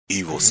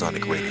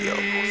Evosonic Radio.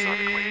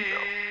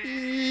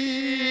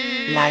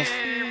 Live.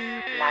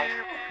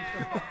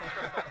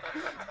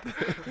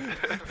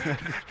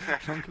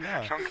 Schon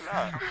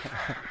klar.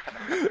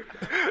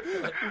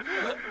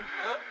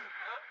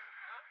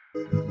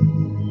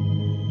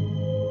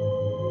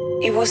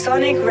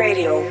 Evosonic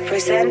Radio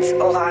presents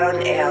Ohral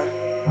on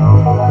Air.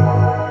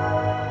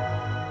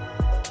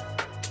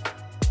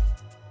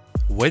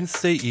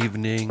 Wednesday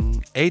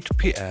evening, 8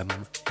 p.m.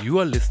 You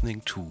are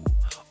listening to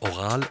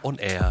Ohral on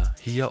Air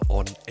here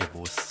on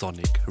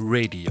Evosonic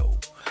Radio.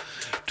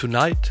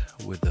 Tonight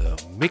with a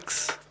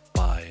mix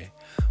by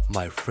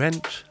my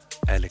friend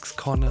Alex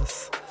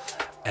Connors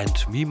and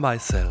me,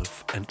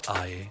 myself and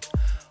I,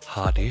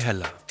 Hardy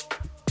Heller.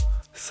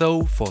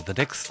 So for the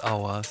next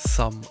hour,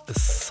 some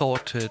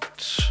assorted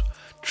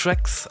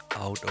tracks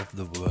out of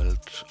the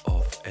world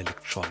of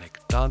electronic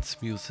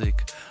dance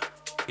music.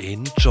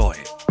 Enjoy!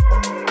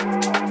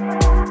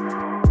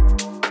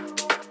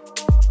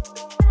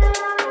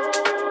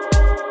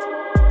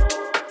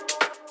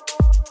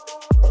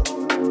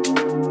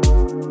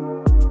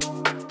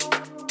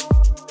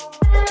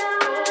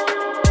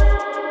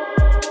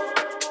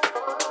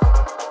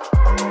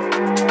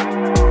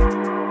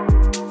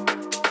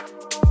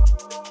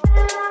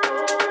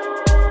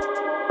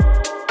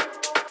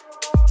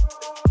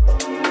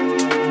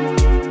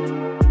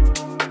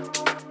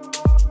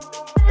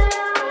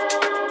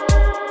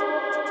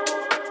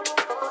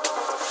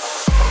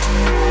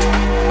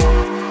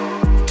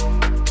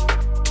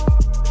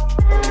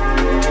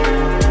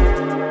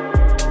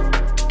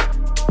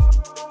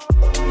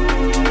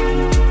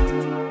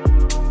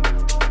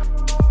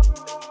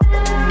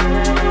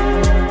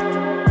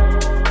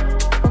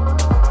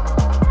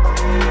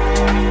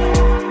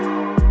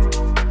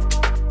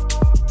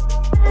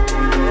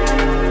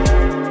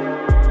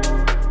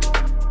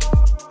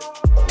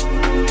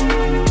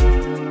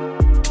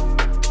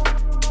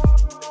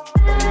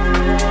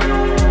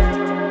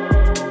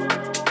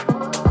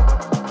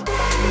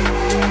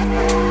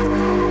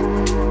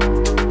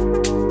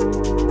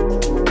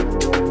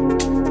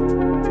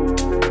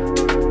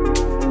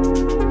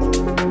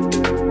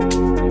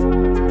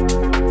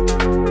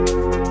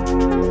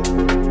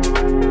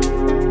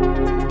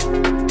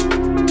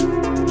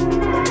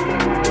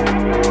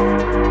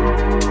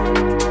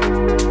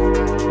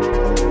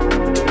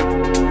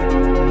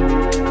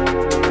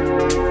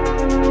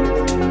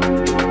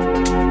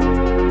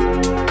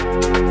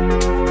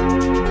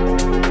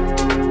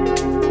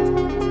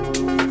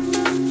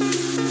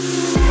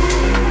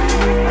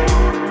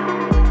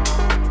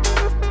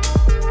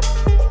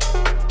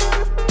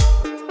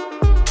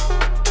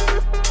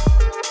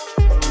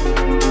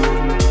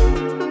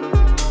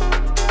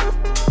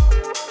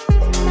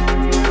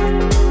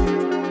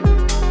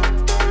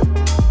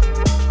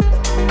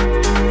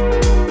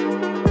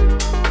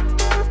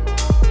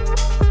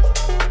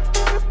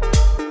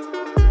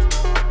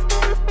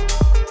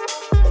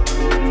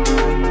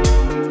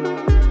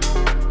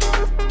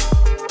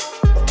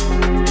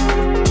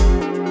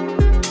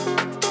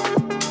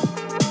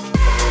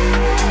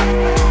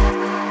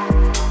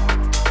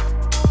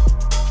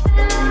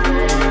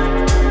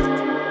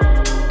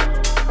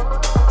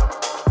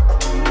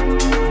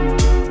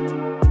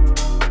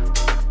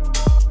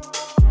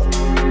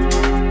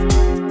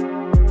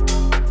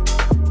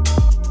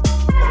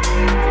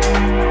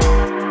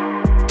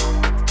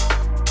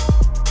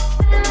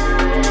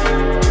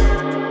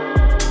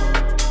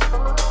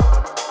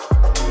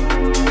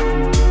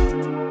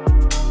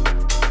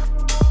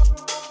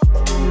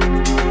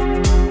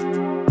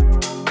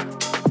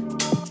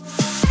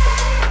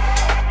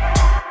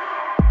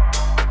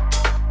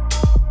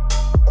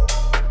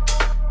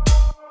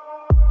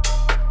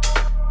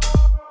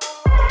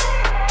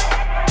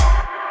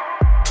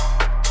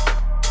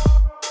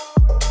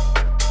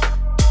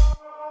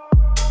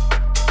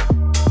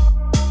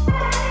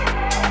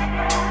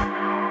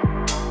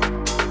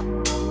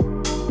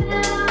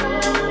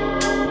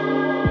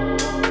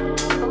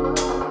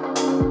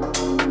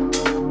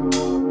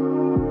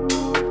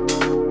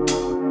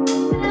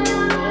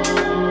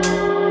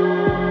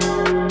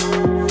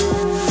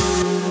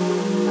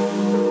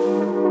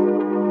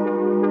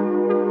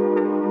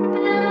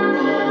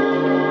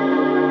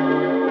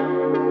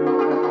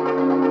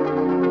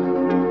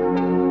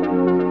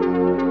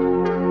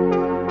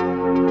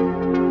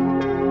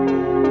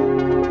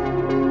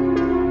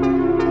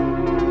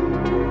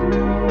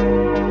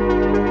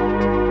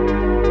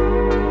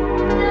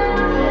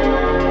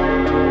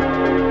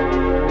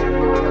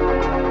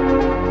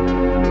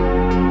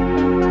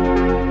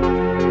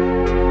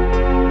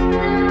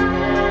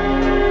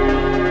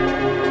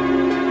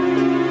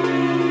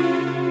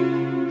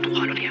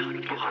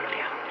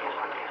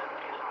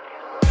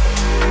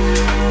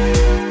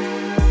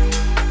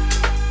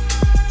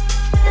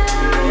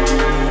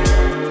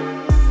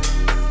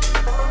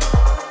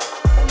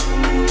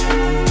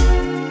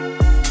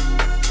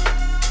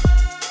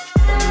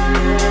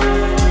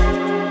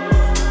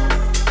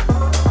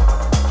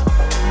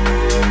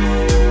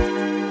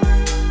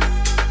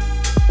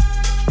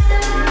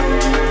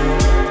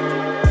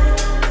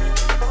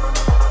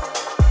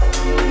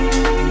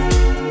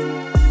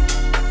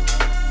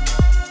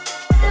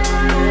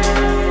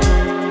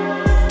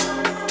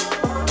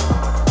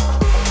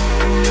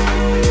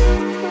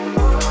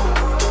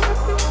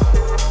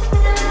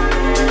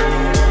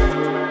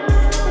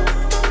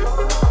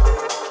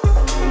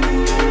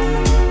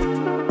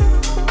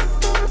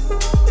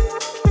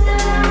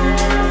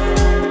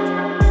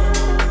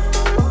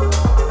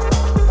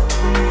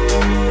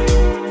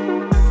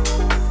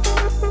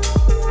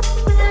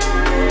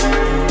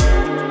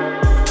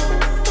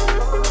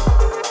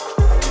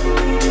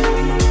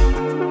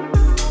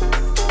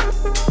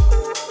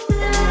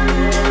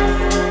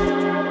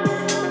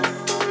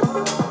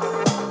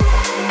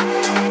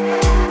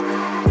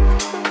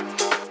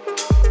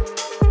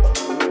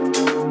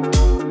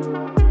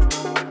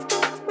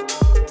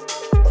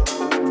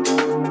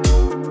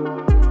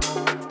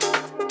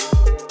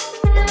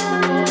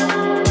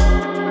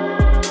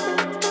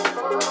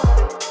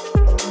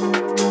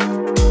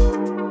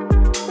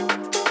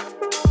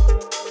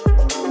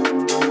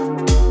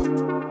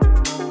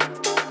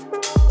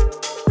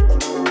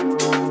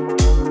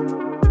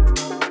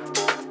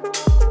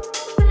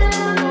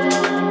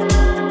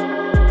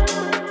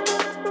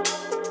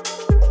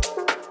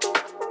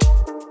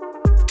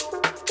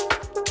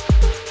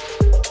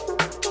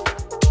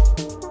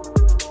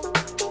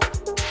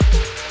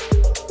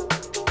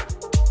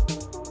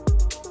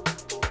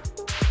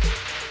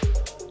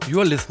 You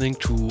are listening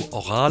to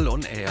Ohral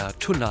on Air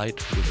tonight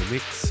with a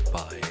mix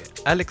by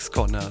Alex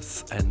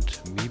Connors and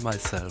me,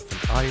 myself,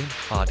 and I,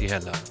 Hardy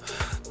Heller.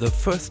 The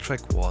first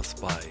track was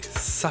by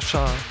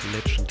Sasha,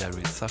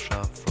 legendary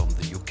Sasha from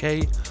the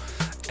UK,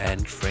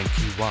 and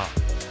Frankie Wah.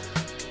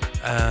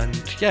 And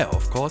yeah,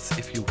 of course,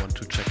 if you want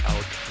to check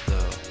out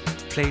the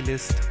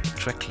playlist,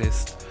 track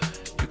list,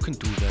 you can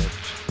do that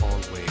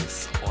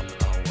always on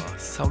our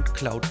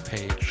SoundCloud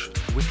page,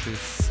 which is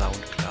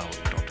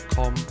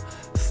soundcloud.com/OHRAL.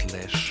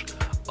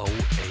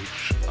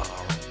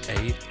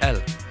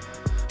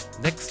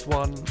 Next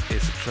one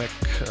is a track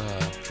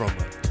from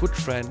a good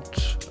friend,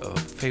 a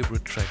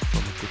favorite track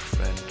from a good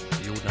friend,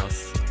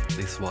 Jonas.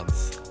 This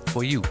one's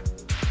for you.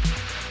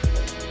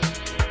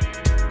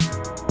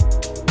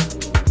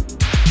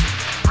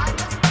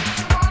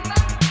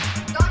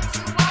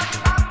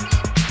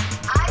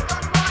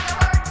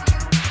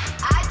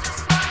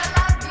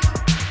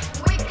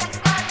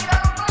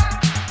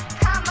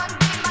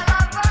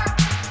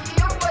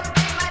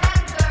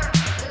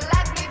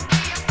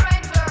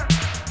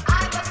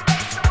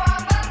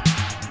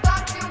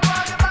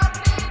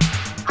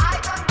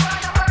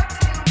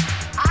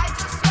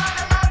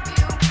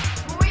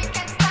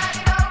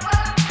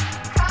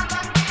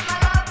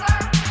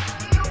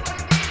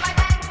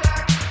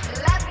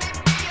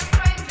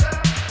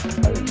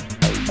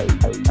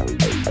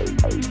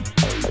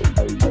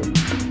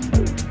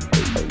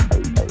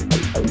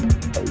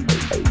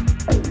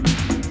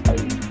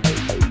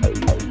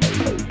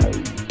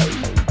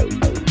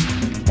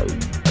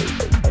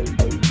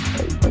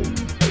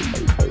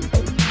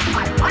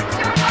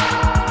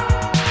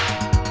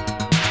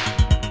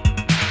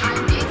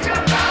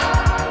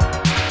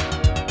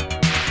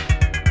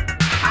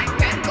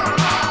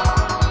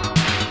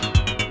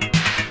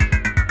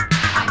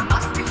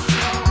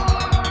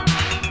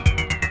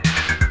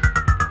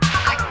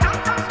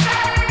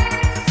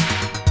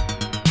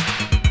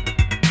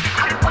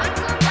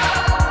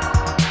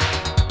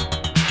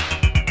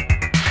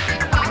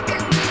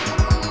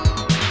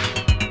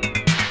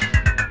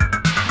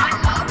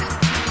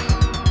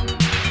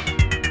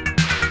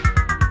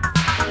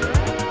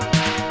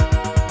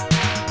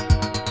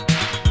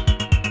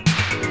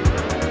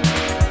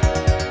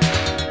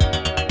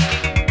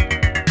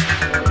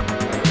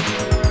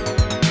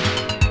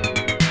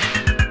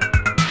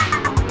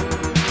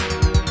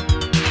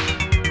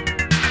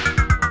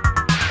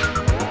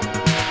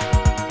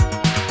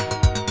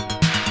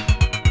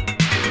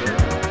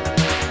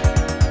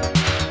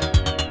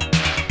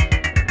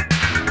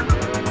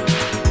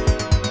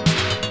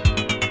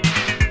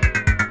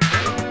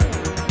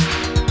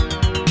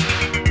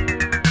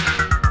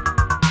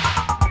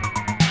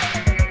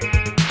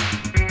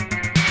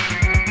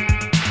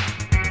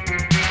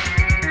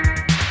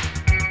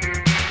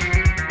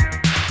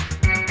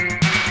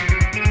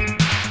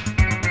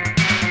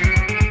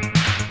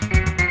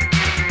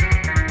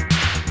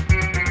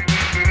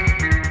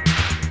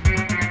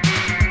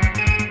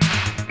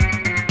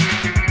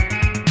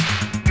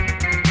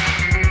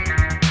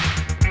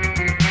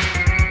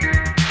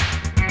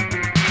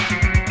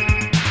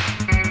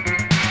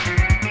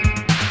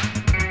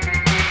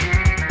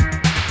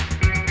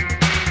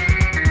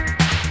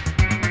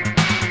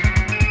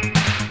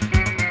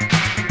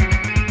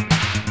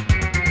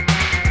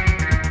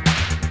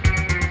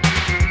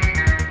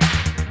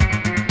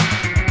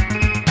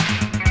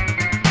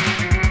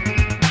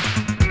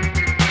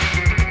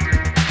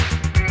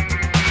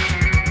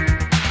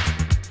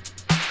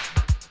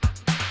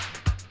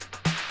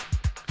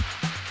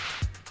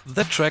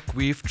 The track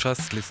we've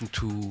just listened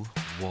to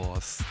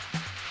was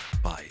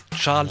by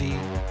Charlie,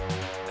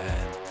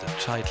 and the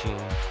title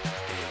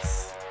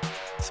is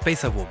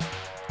Spacer Woman.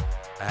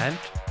 And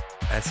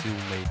as you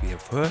maybe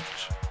have heard,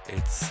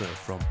 it's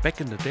from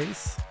back in the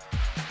days,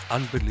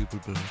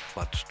 unbelievable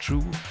but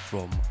true,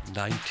 from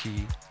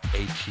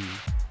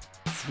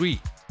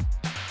 1983.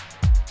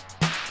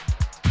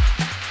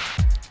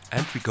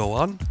 And we go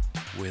on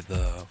with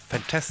a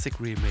fantastic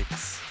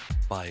remix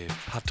by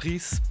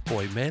Patrice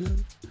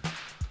Boymel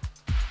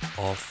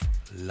of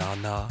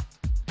Lana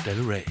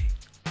Del Rey.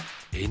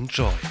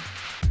 Enjoy.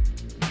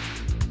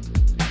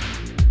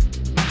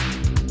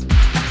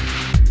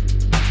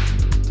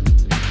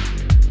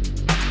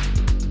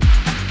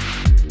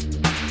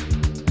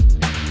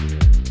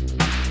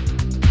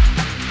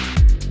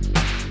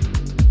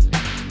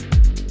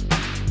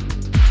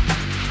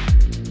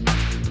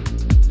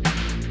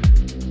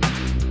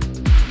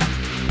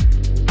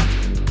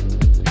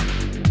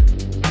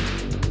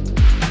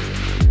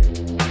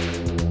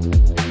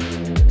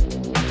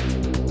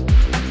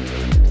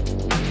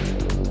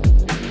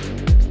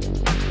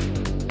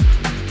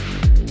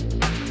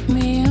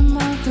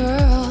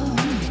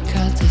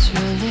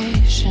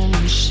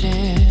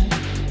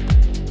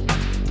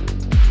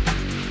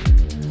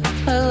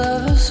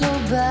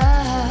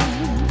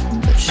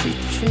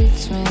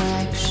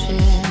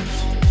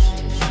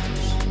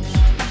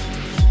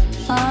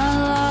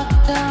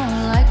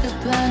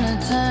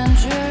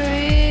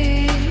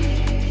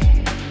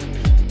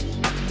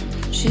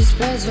 She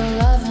spreads her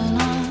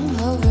loving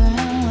all over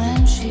him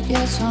when she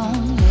gets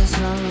home, there's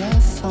none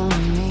left for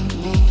me.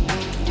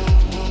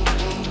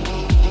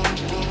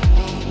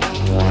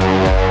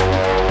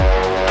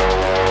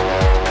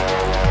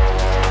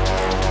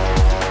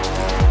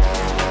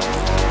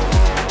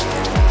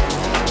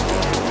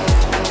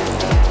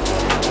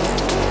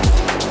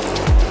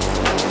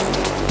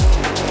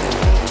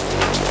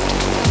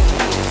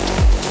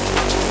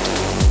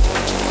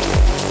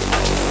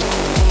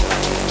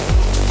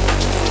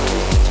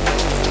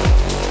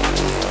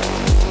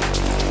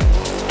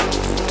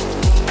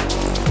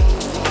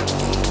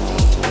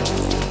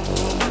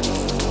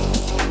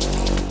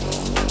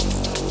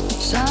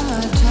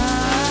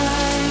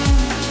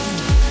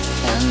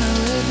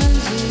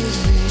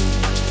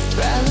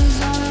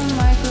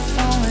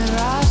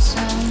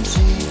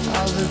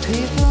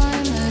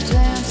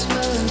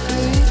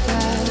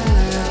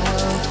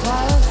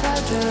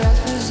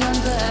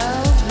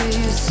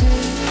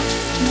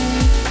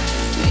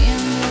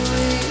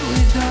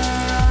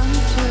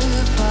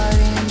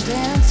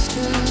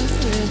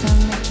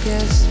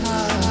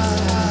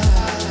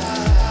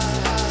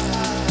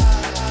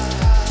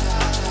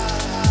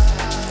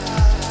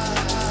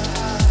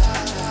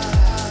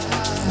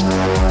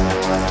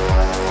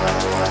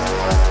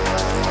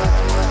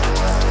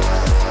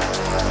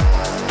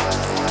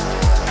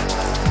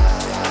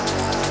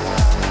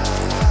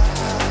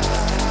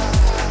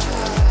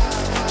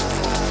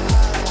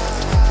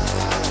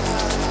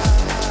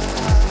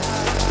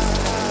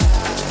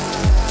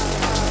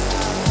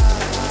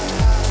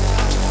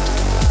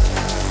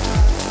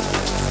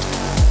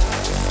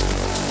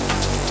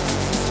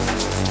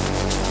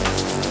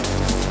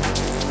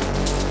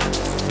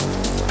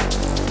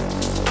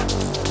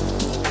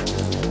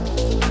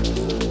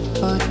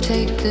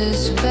 Take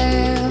this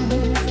veil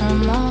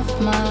from off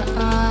my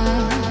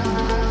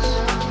eyes.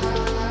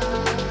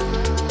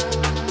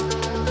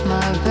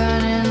 My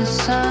burning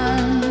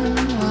sun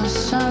will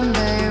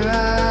someday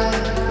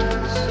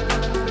rise.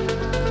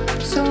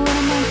 So what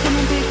am I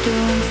gonna be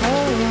doing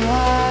for a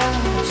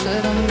while?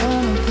 Said I'm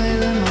gonna play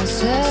with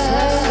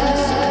myself.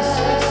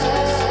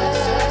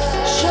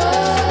 Show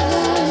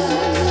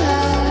them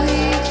how we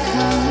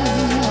come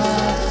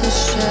off the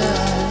shelf.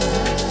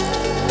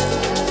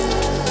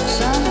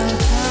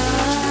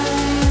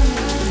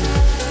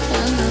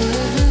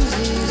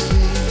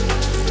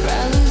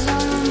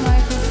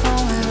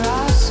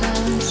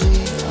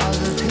 All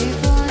the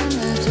people in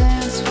the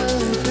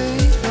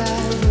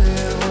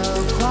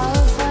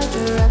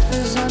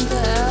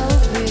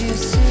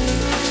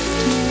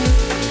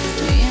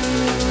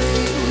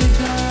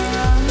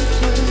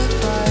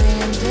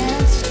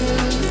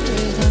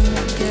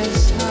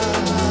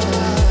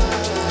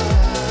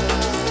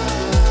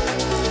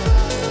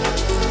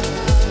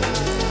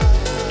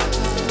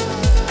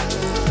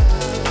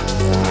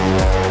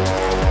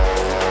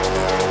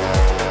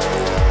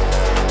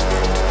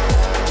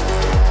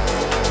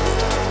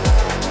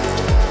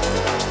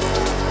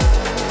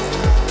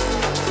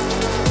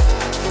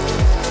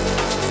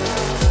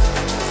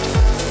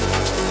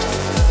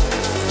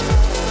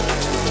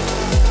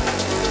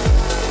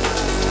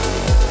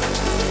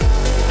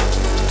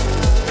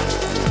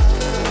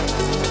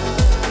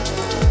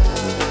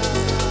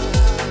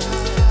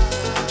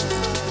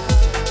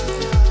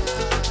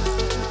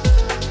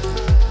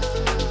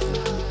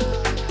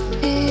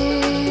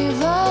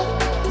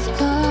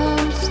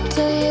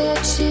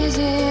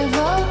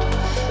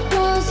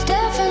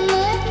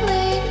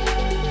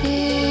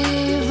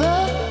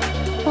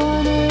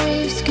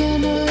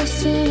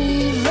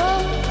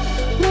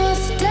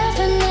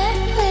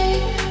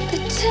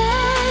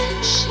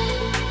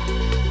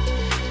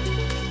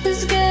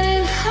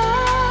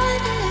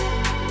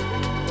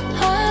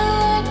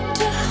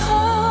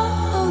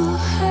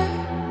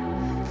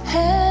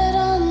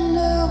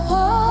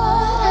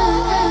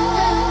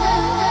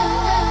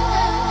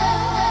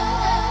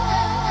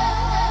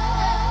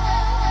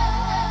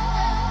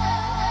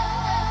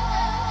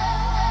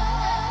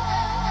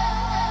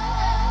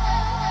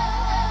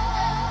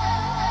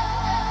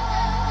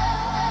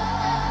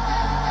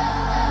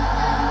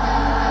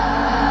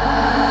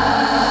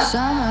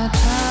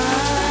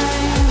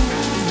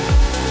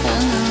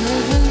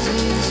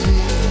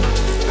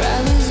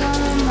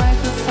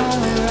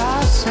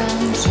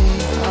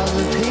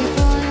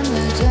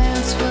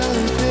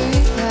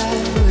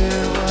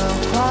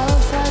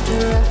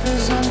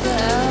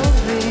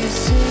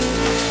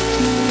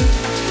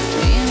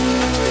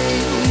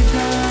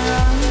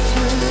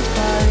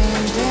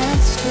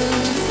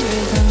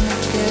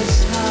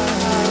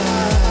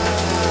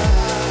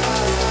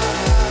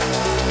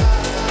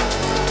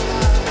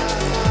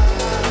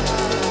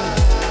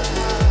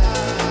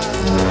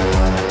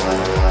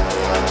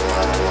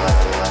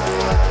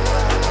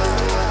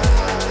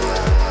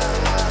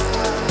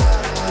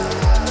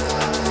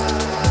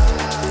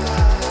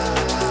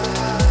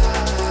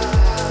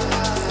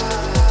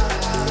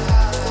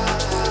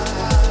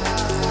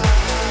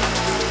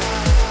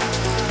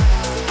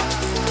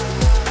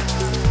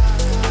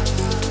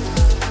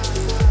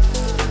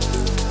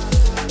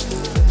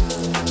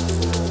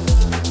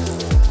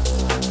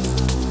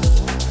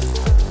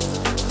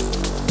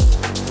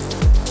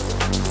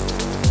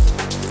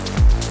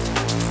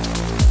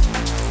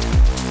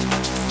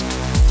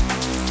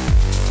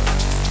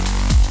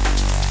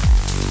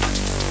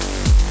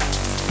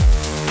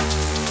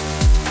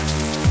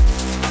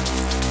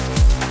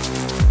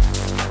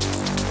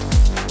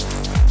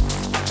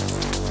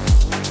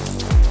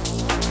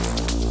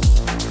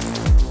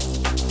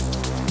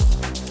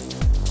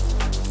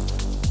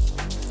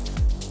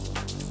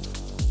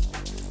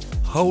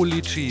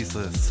Holy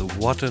Jesus,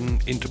 what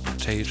an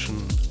interpretation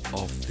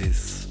of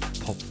this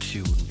pop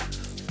tune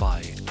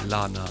by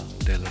Lana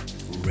Del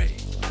Rey.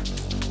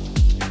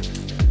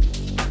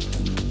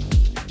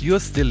 You're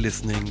still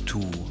listening to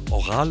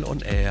Ohral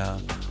on Air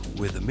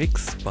with a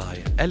mix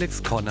by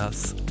Alex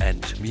Connors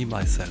and me,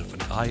 myself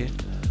and I,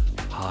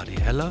 Hardy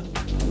Heller.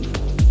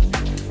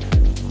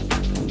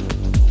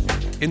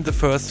 In the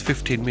first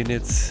 15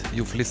 minutes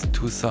you've listened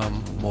to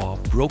some more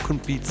broken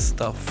beat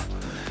stuff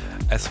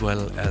as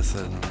well as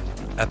an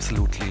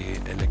absolutely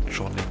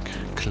electronic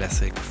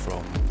classic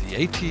from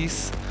the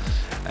 80s,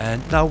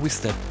 and now we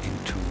step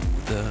into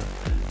the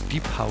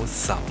deep house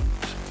sound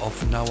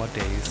of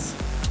nowadays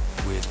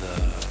with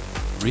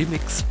a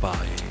remix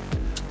by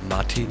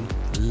Martin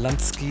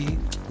Lansky,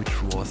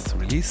 which was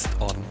released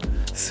on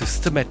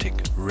Systematic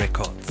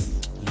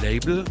Records,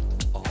 label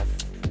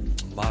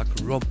of Mark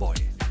Romboy.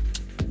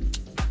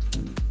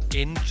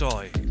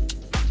 Enjoy!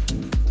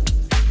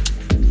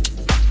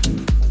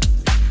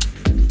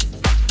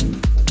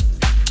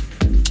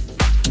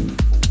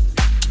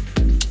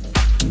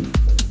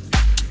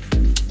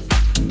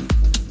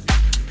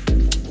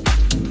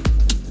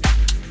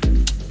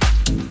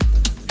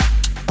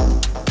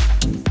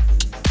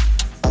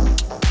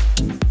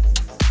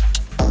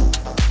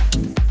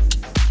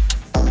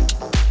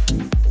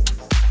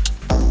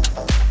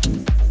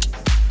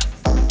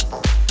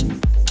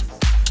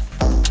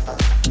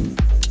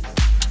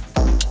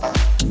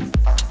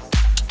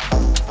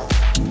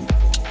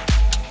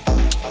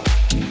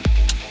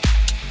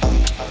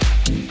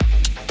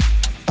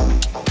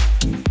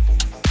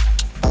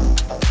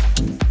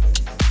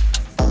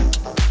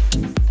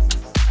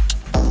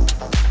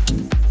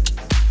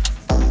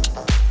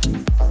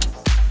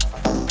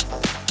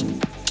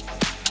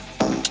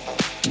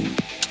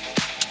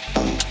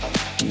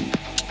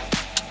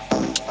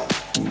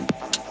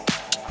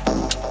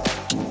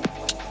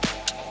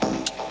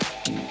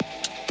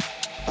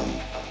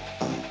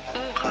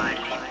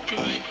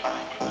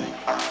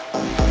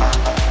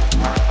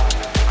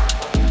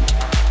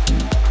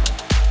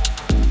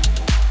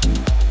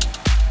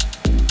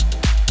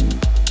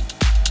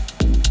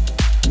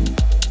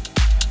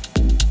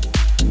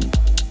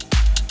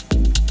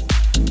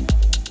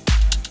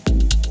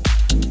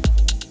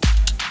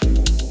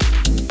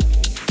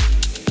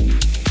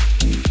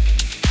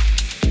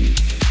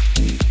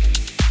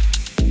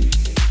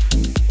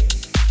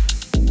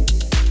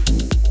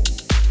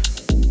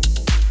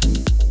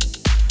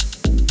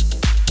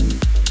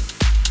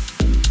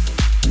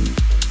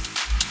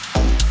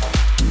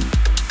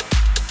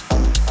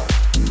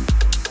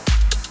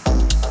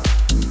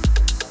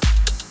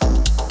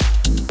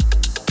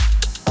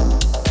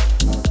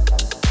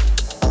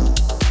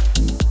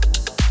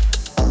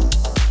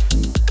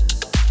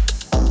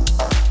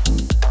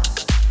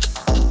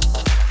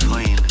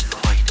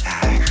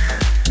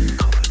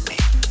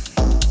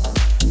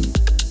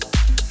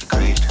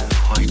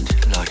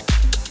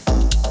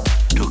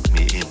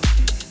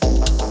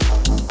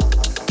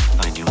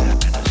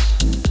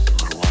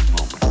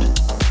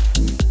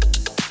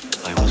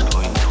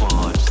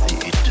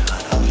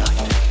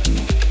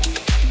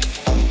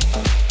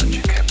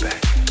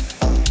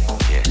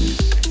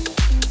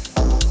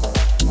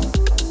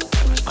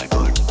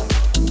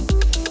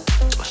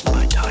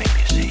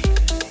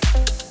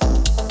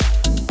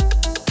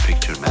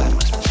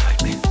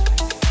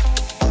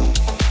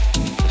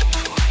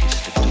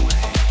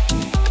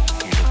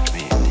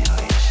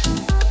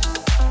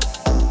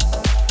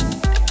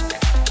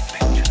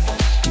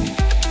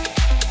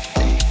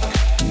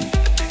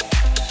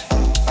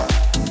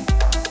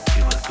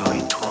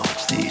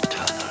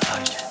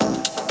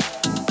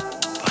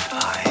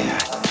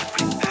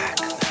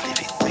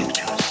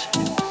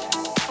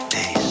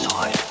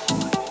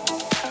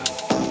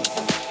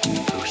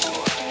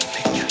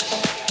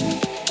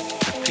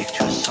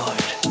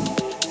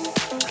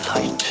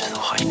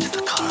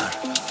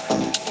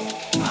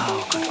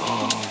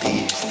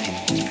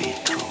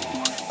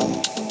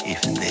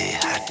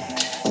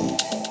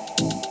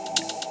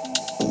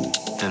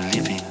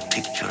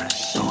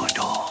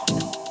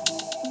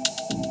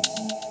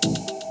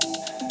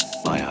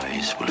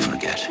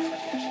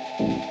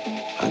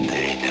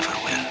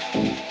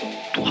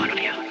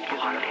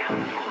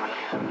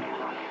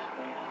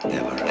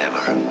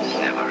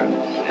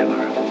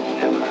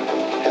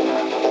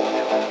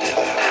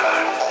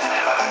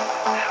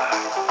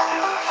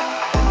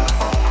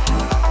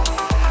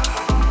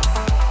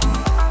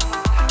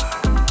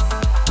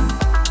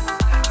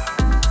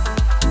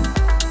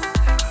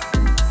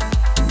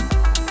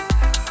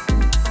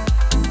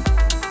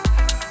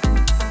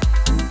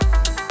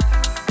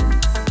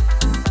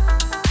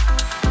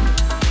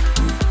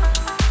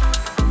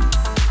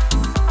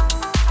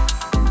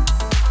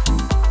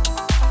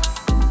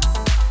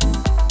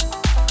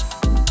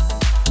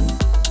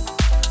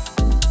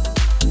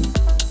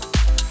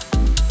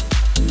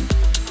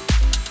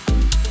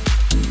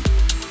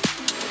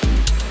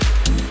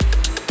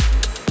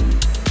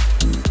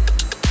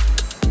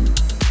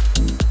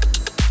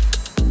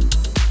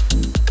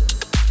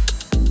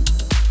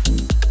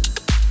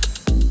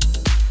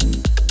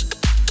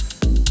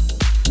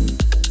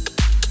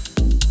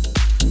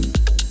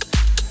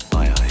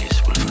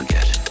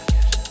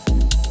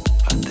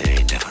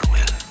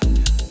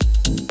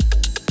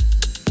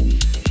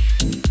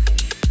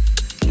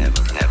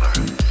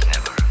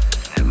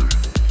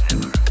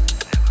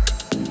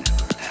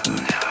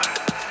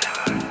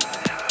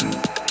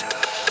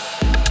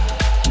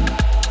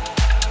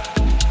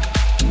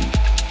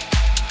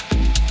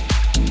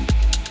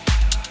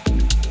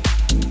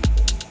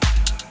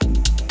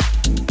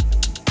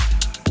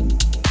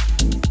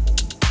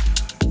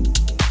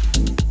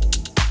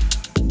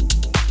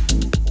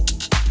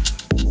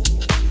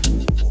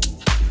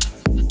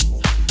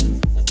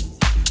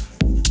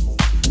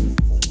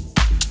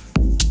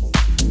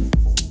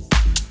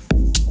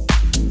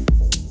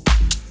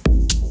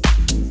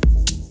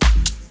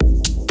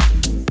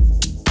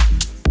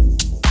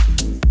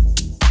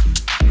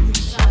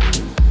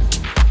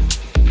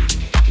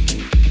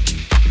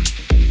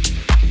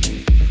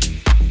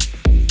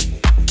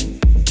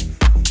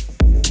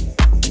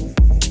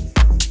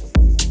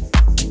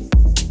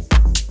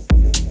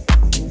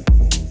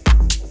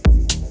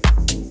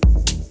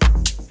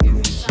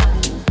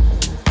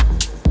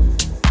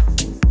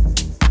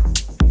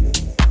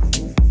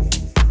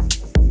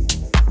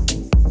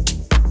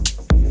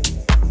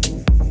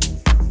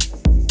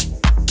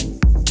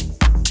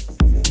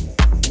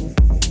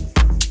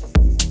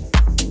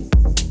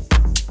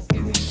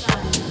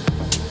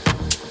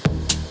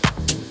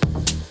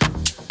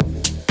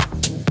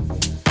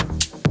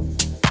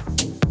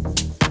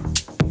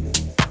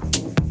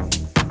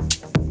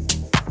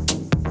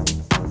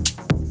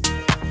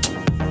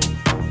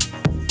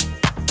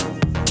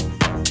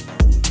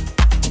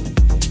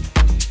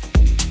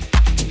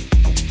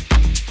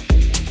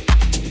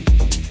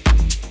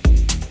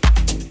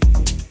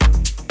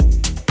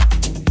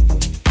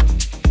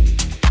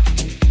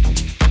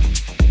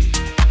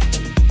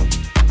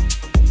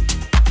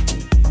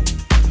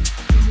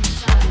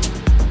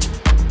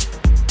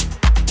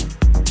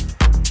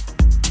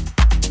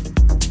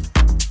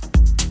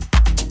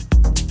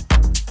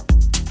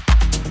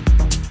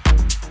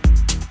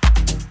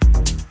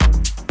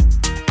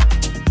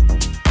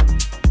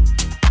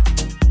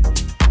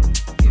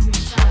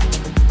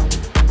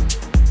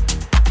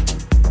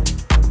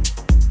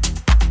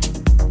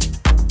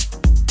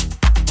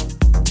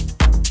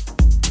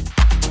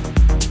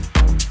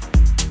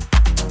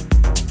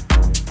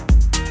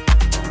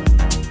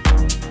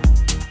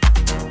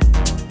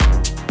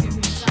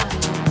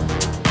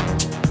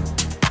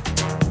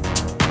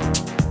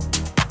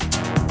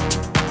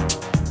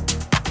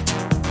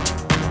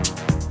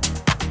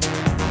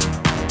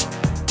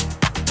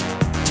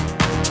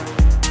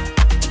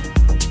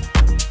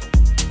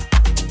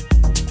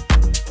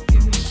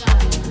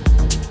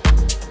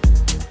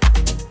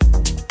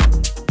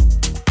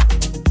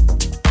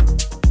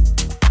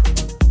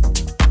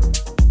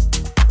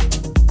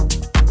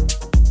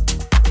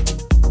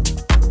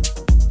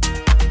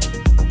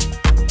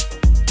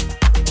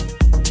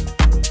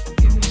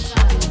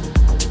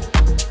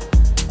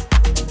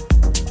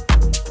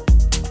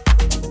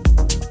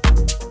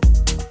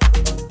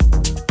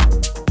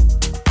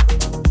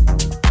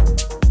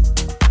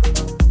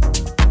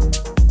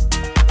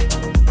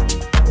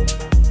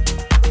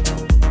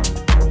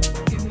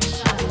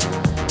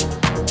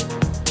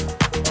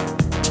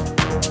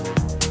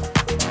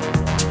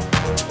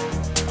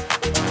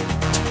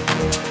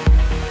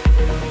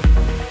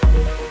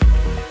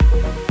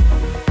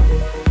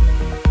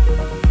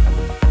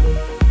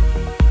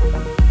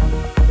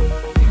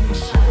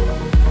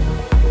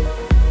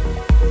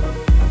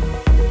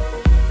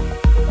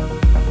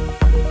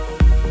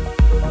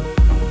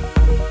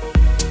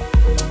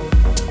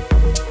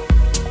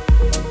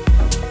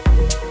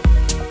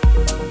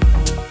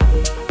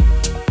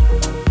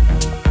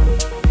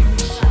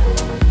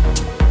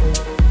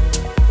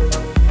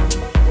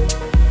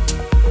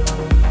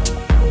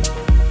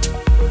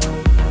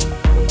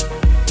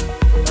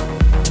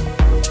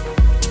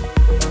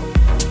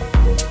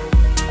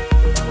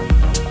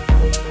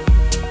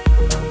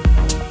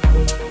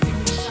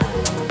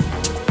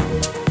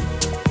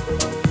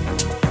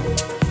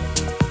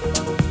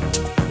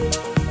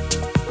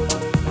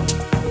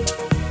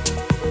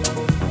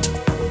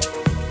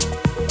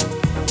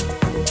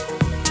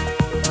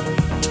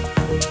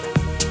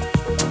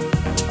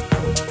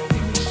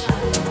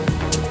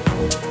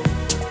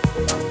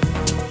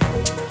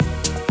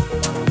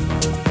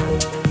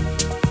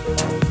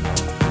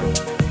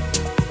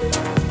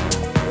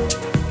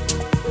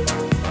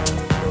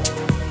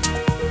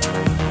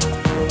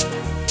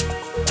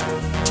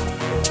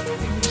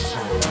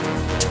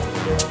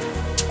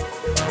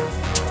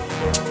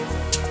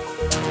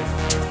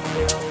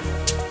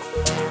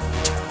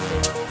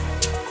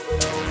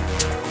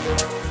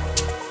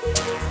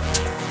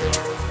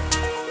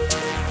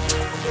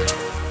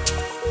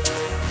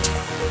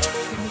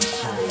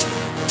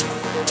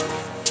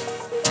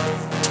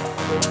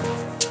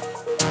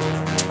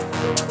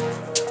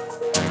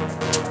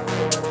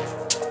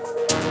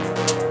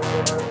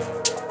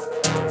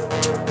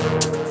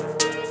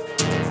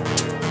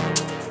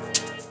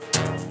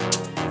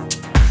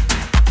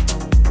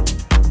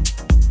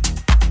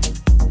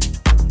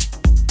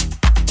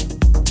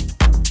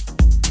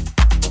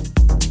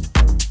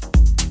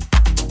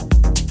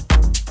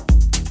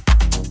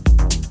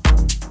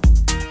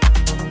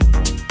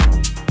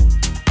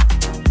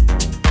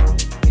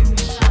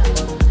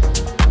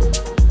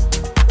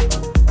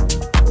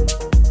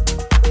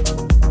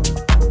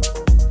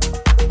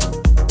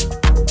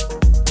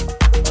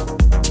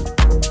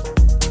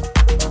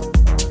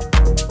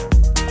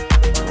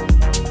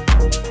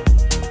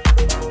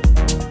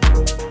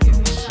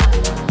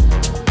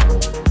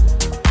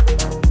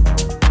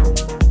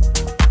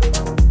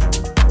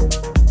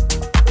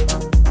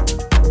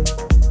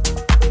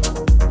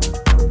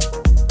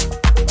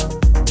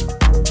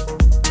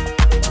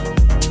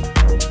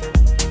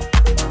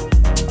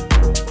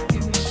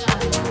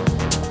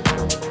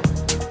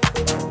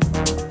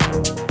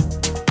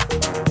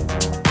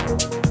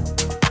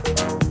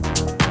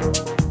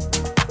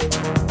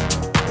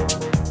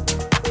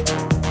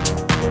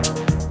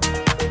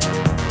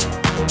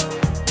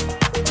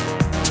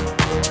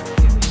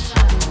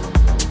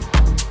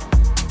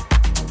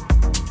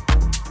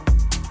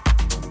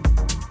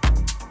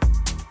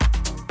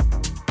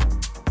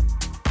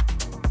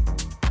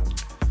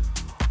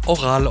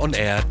 Ohral on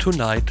air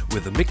tonight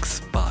with a mix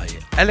by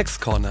Alex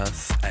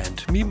Connors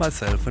and me,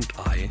 myself and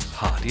I,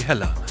 Hardy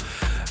Heller.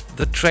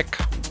 The track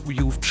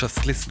you've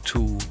just listened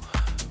to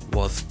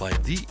was by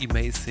the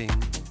amazing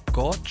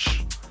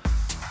Gorge,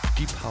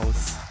 Deep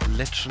House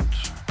legend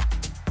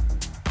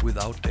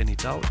without any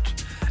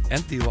doubt,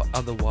 and the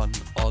other one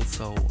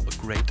also a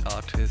great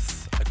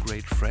artist, a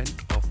great friend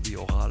of the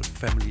Ohral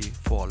family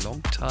for a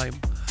long time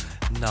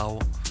now.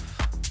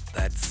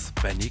 That's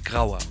Benny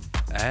Grauer.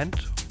 And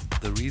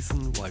the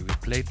reason why we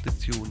played this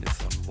tune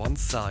is on one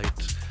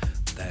side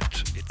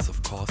that it's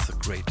of course a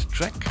great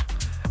track,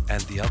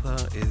 and the other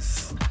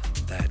is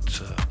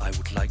that I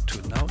would like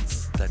to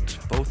announce that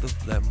both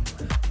of them,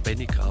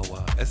 Benny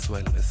Grauer as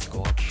well as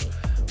Gorge,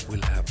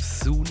 will have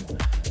soon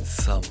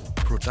some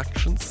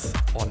productions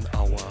on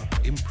our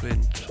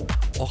imprint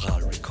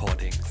Ohral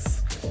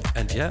recordings.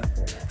 And yeah,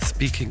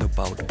 speaking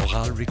about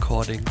Ohral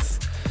recordings,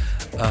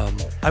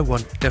 I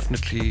want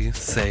definitely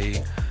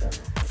say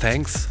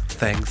thanks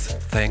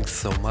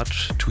so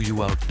much to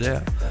you out there.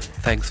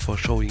 Thanks for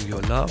showing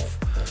your love.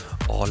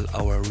 All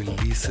our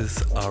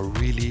releases are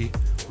really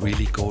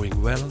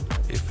going well.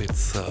 If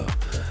it's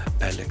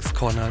Alex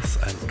Connors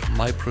and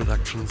my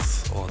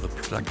productions or the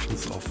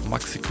productions of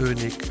Maxi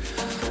König.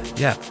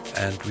 Yeah,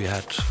 and we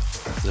had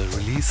the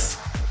release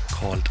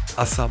called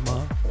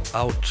Asama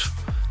out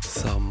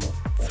some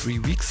 3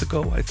 weeks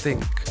ago, I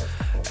think.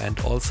 And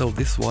also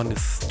this one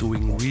is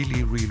doing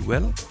really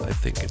well. I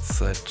think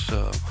it's at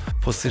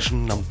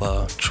position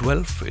number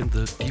 12 in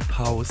the Deep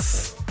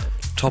House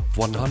Top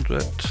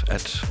 100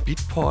 at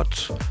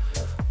Beatport.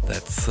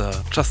 That's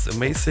just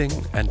amazing.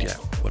 And yeah,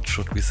 what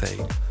should we say?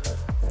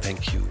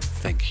 Thank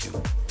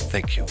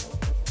you.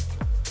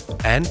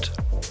 And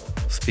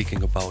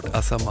speaking about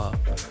Asama,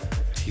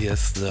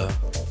 here's the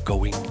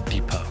Going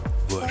Deeper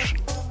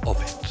version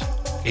of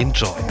it.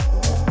 Enjoy.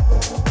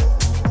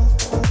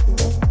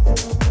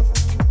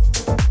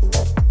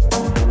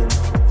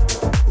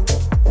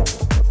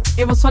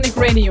 Evosonic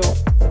Radio,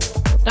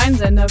 dein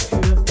Sender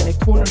für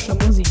elektronische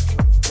Musik.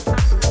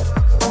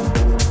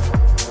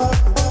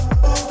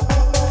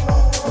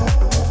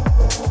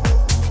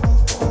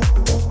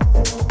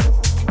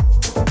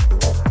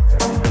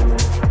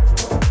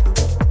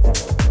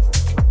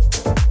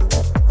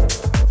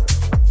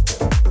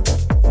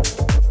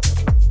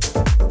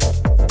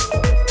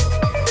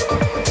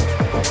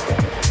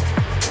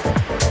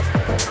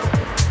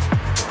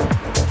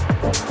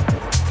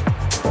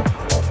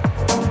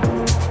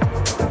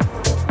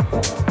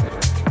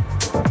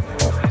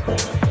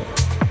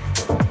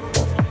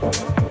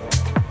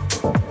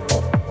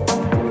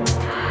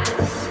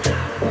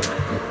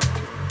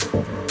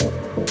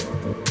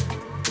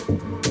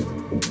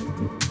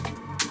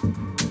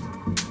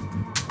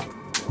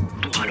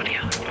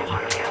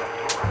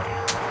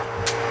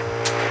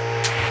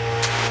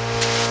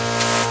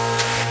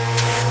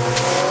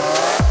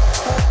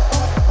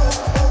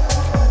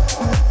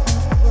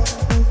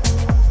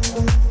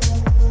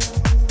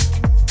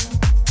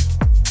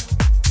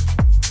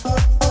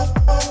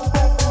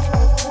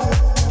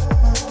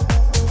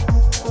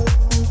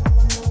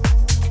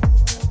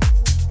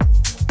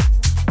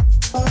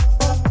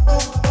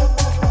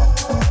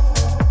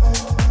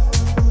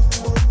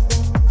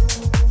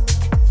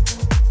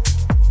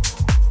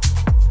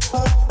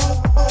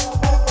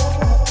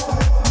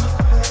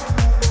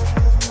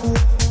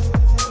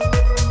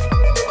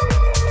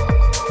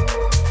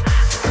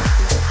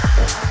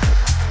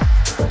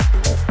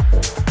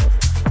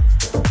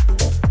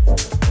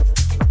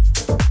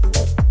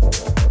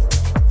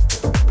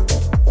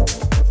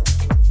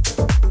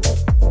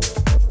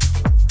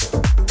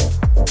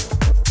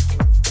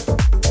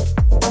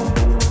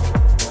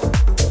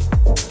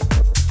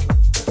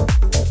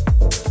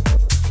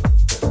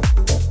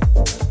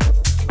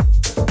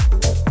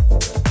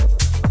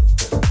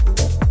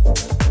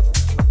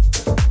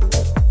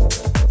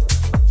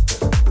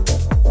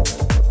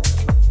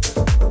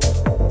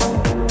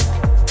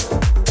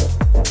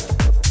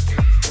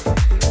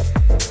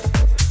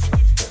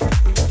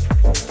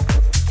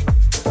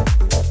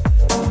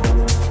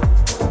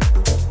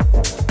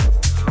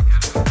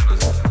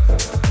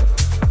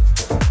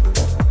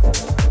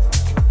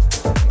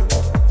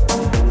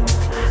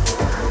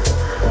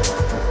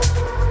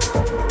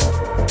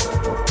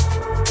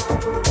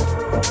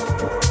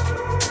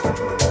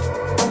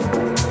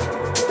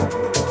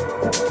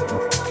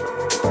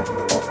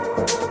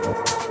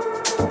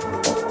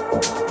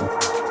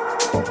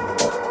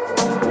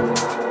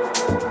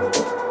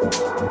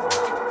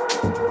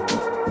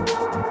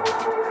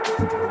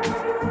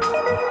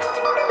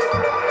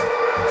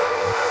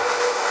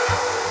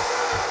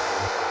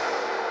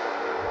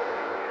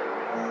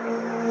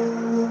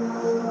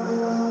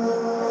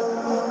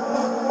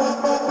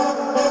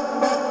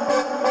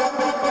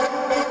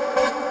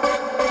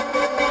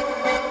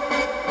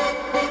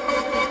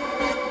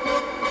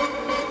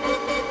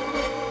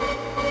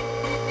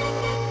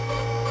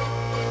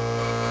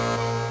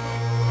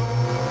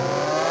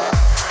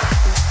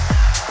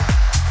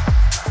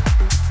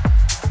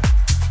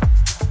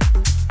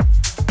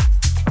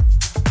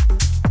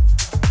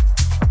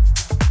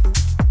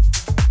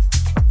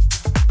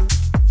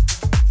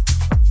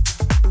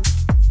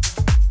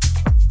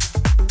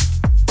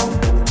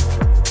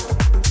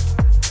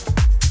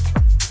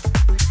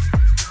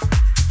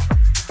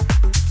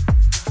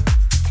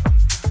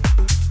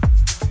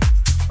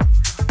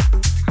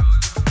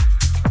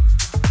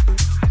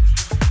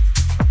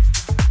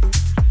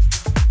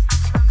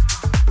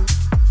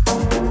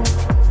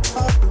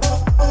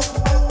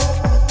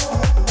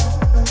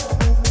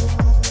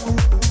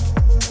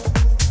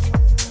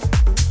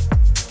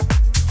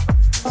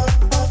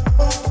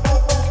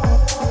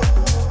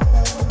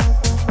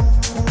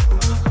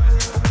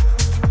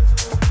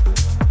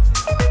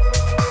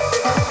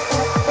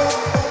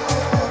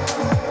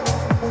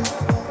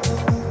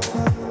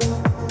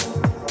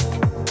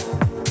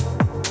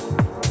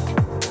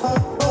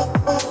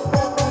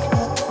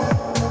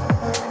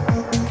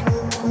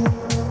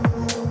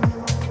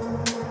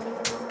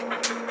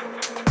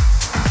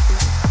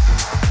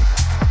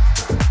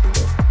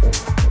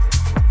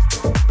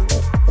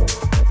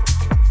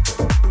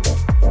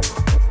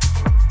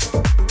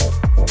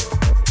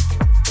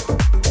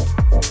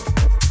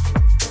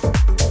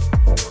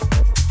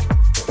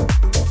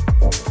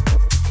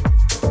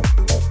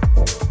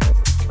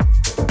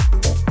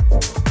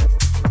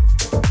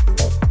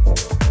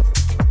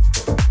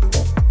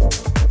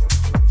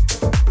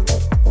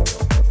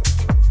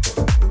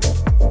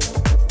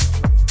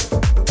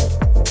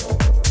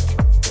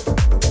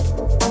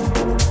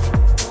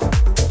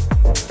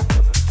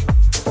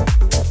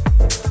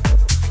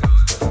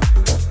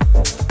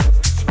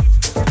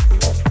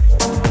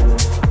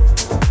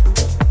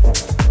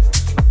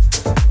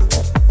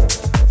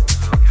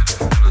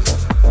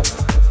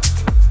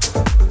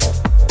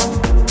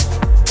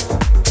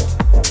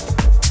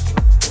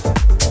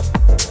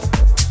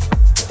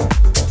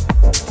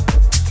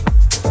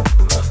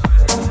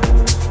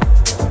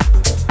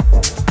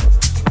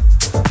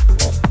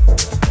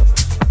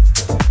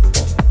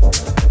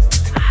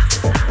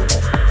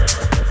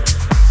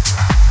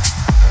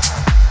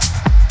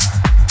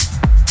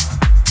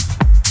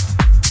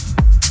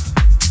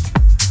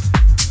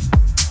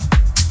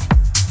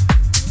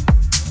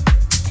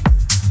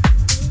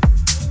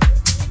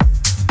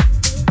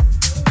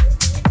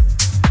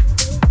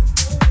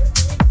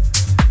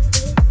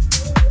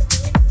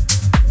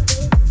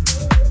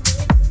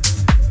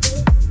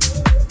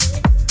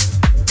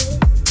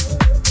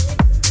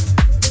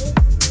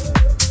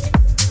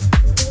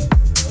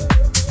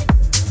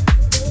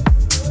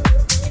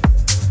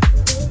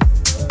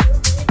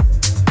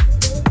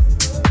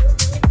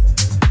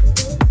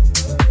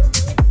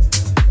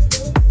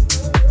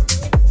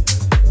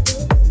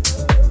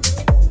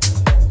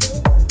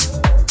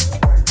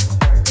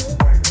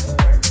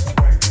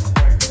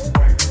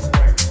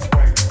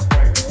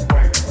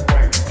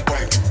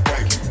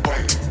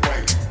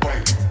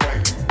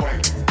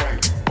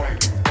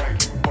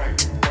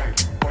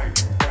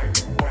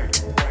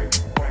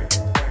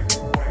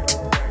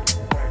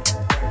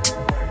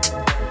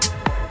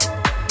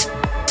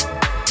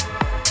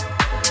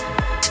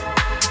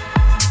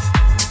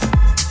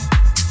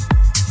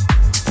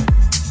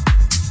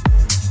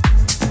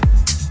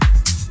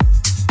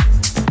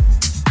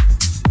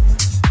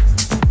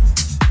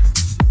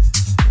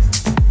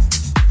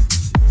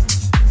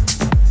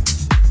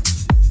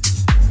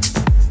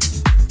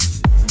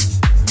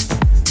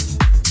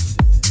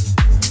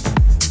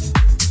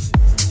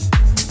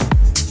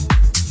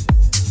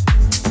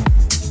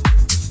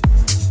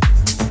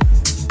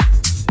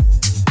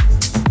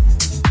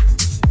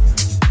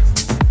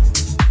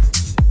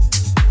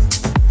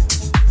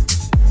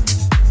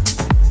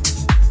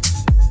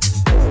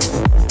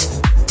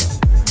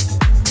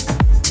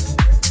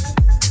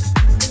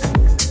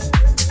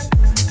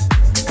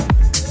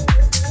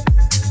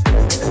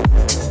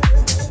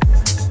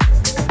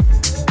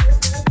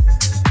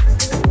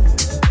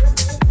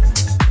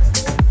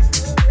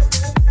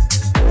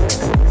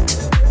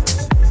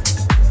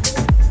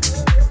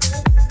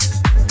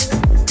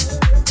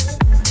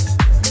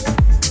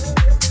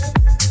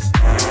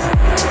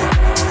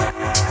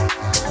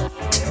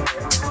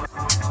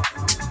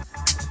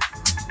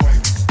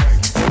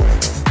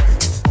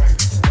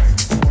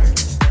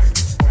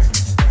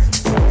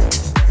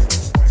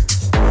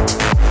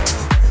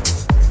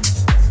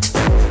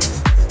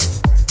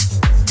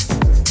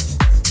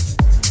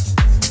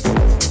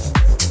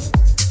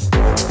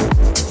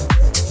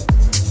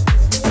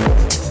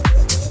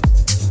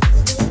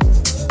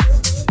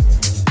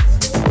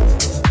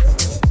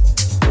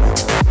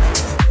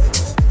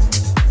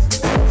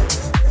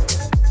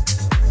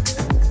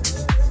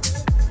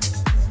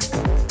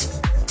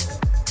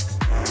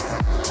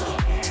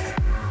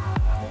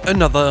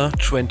 Another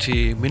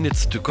 20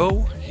 minutes to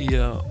go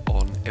here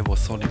on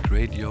Evosonic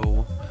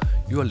Radio.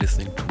 You are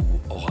listening to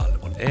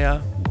Ohral on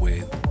Air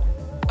with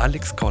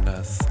Alex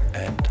Connors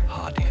and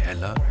Hardy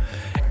Heller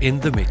in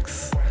the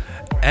mix.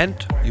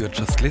 And you're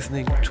just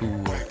listening to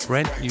a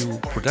brand new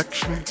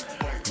production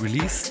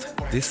released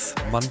this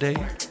Monday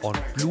on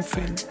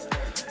Bluefin.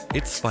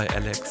 It's by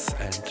Alex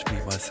and me,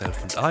 myself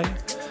and I.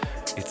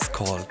 It's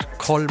called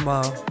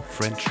Colmar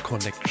French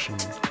Connection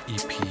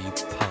EP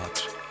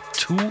Part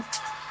 2.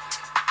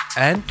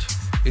 And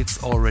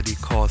it's already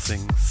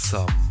causing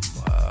some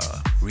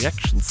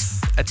reactions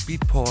at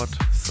Beatport.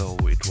 So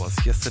it was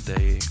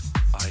yesterday,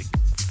 I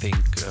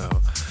think,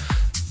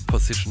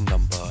 position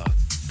number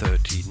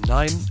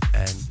 39,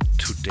 and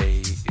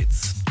today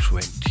it's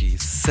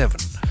 27.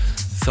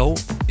 So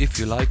if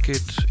you like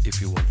it, if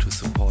you want to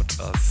support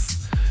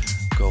us,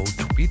 go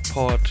to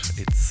Beatport.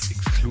 It's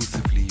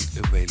exclusively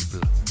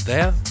available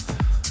there,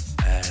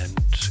 and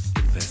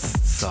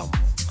invest some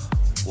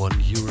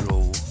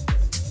 €1.19,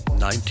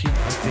 I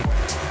think.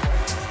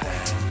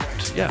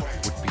 And yeah,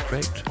 would be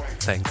great.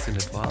 Thanks in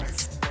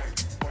advance.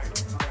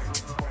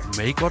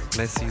 May God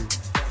bless you.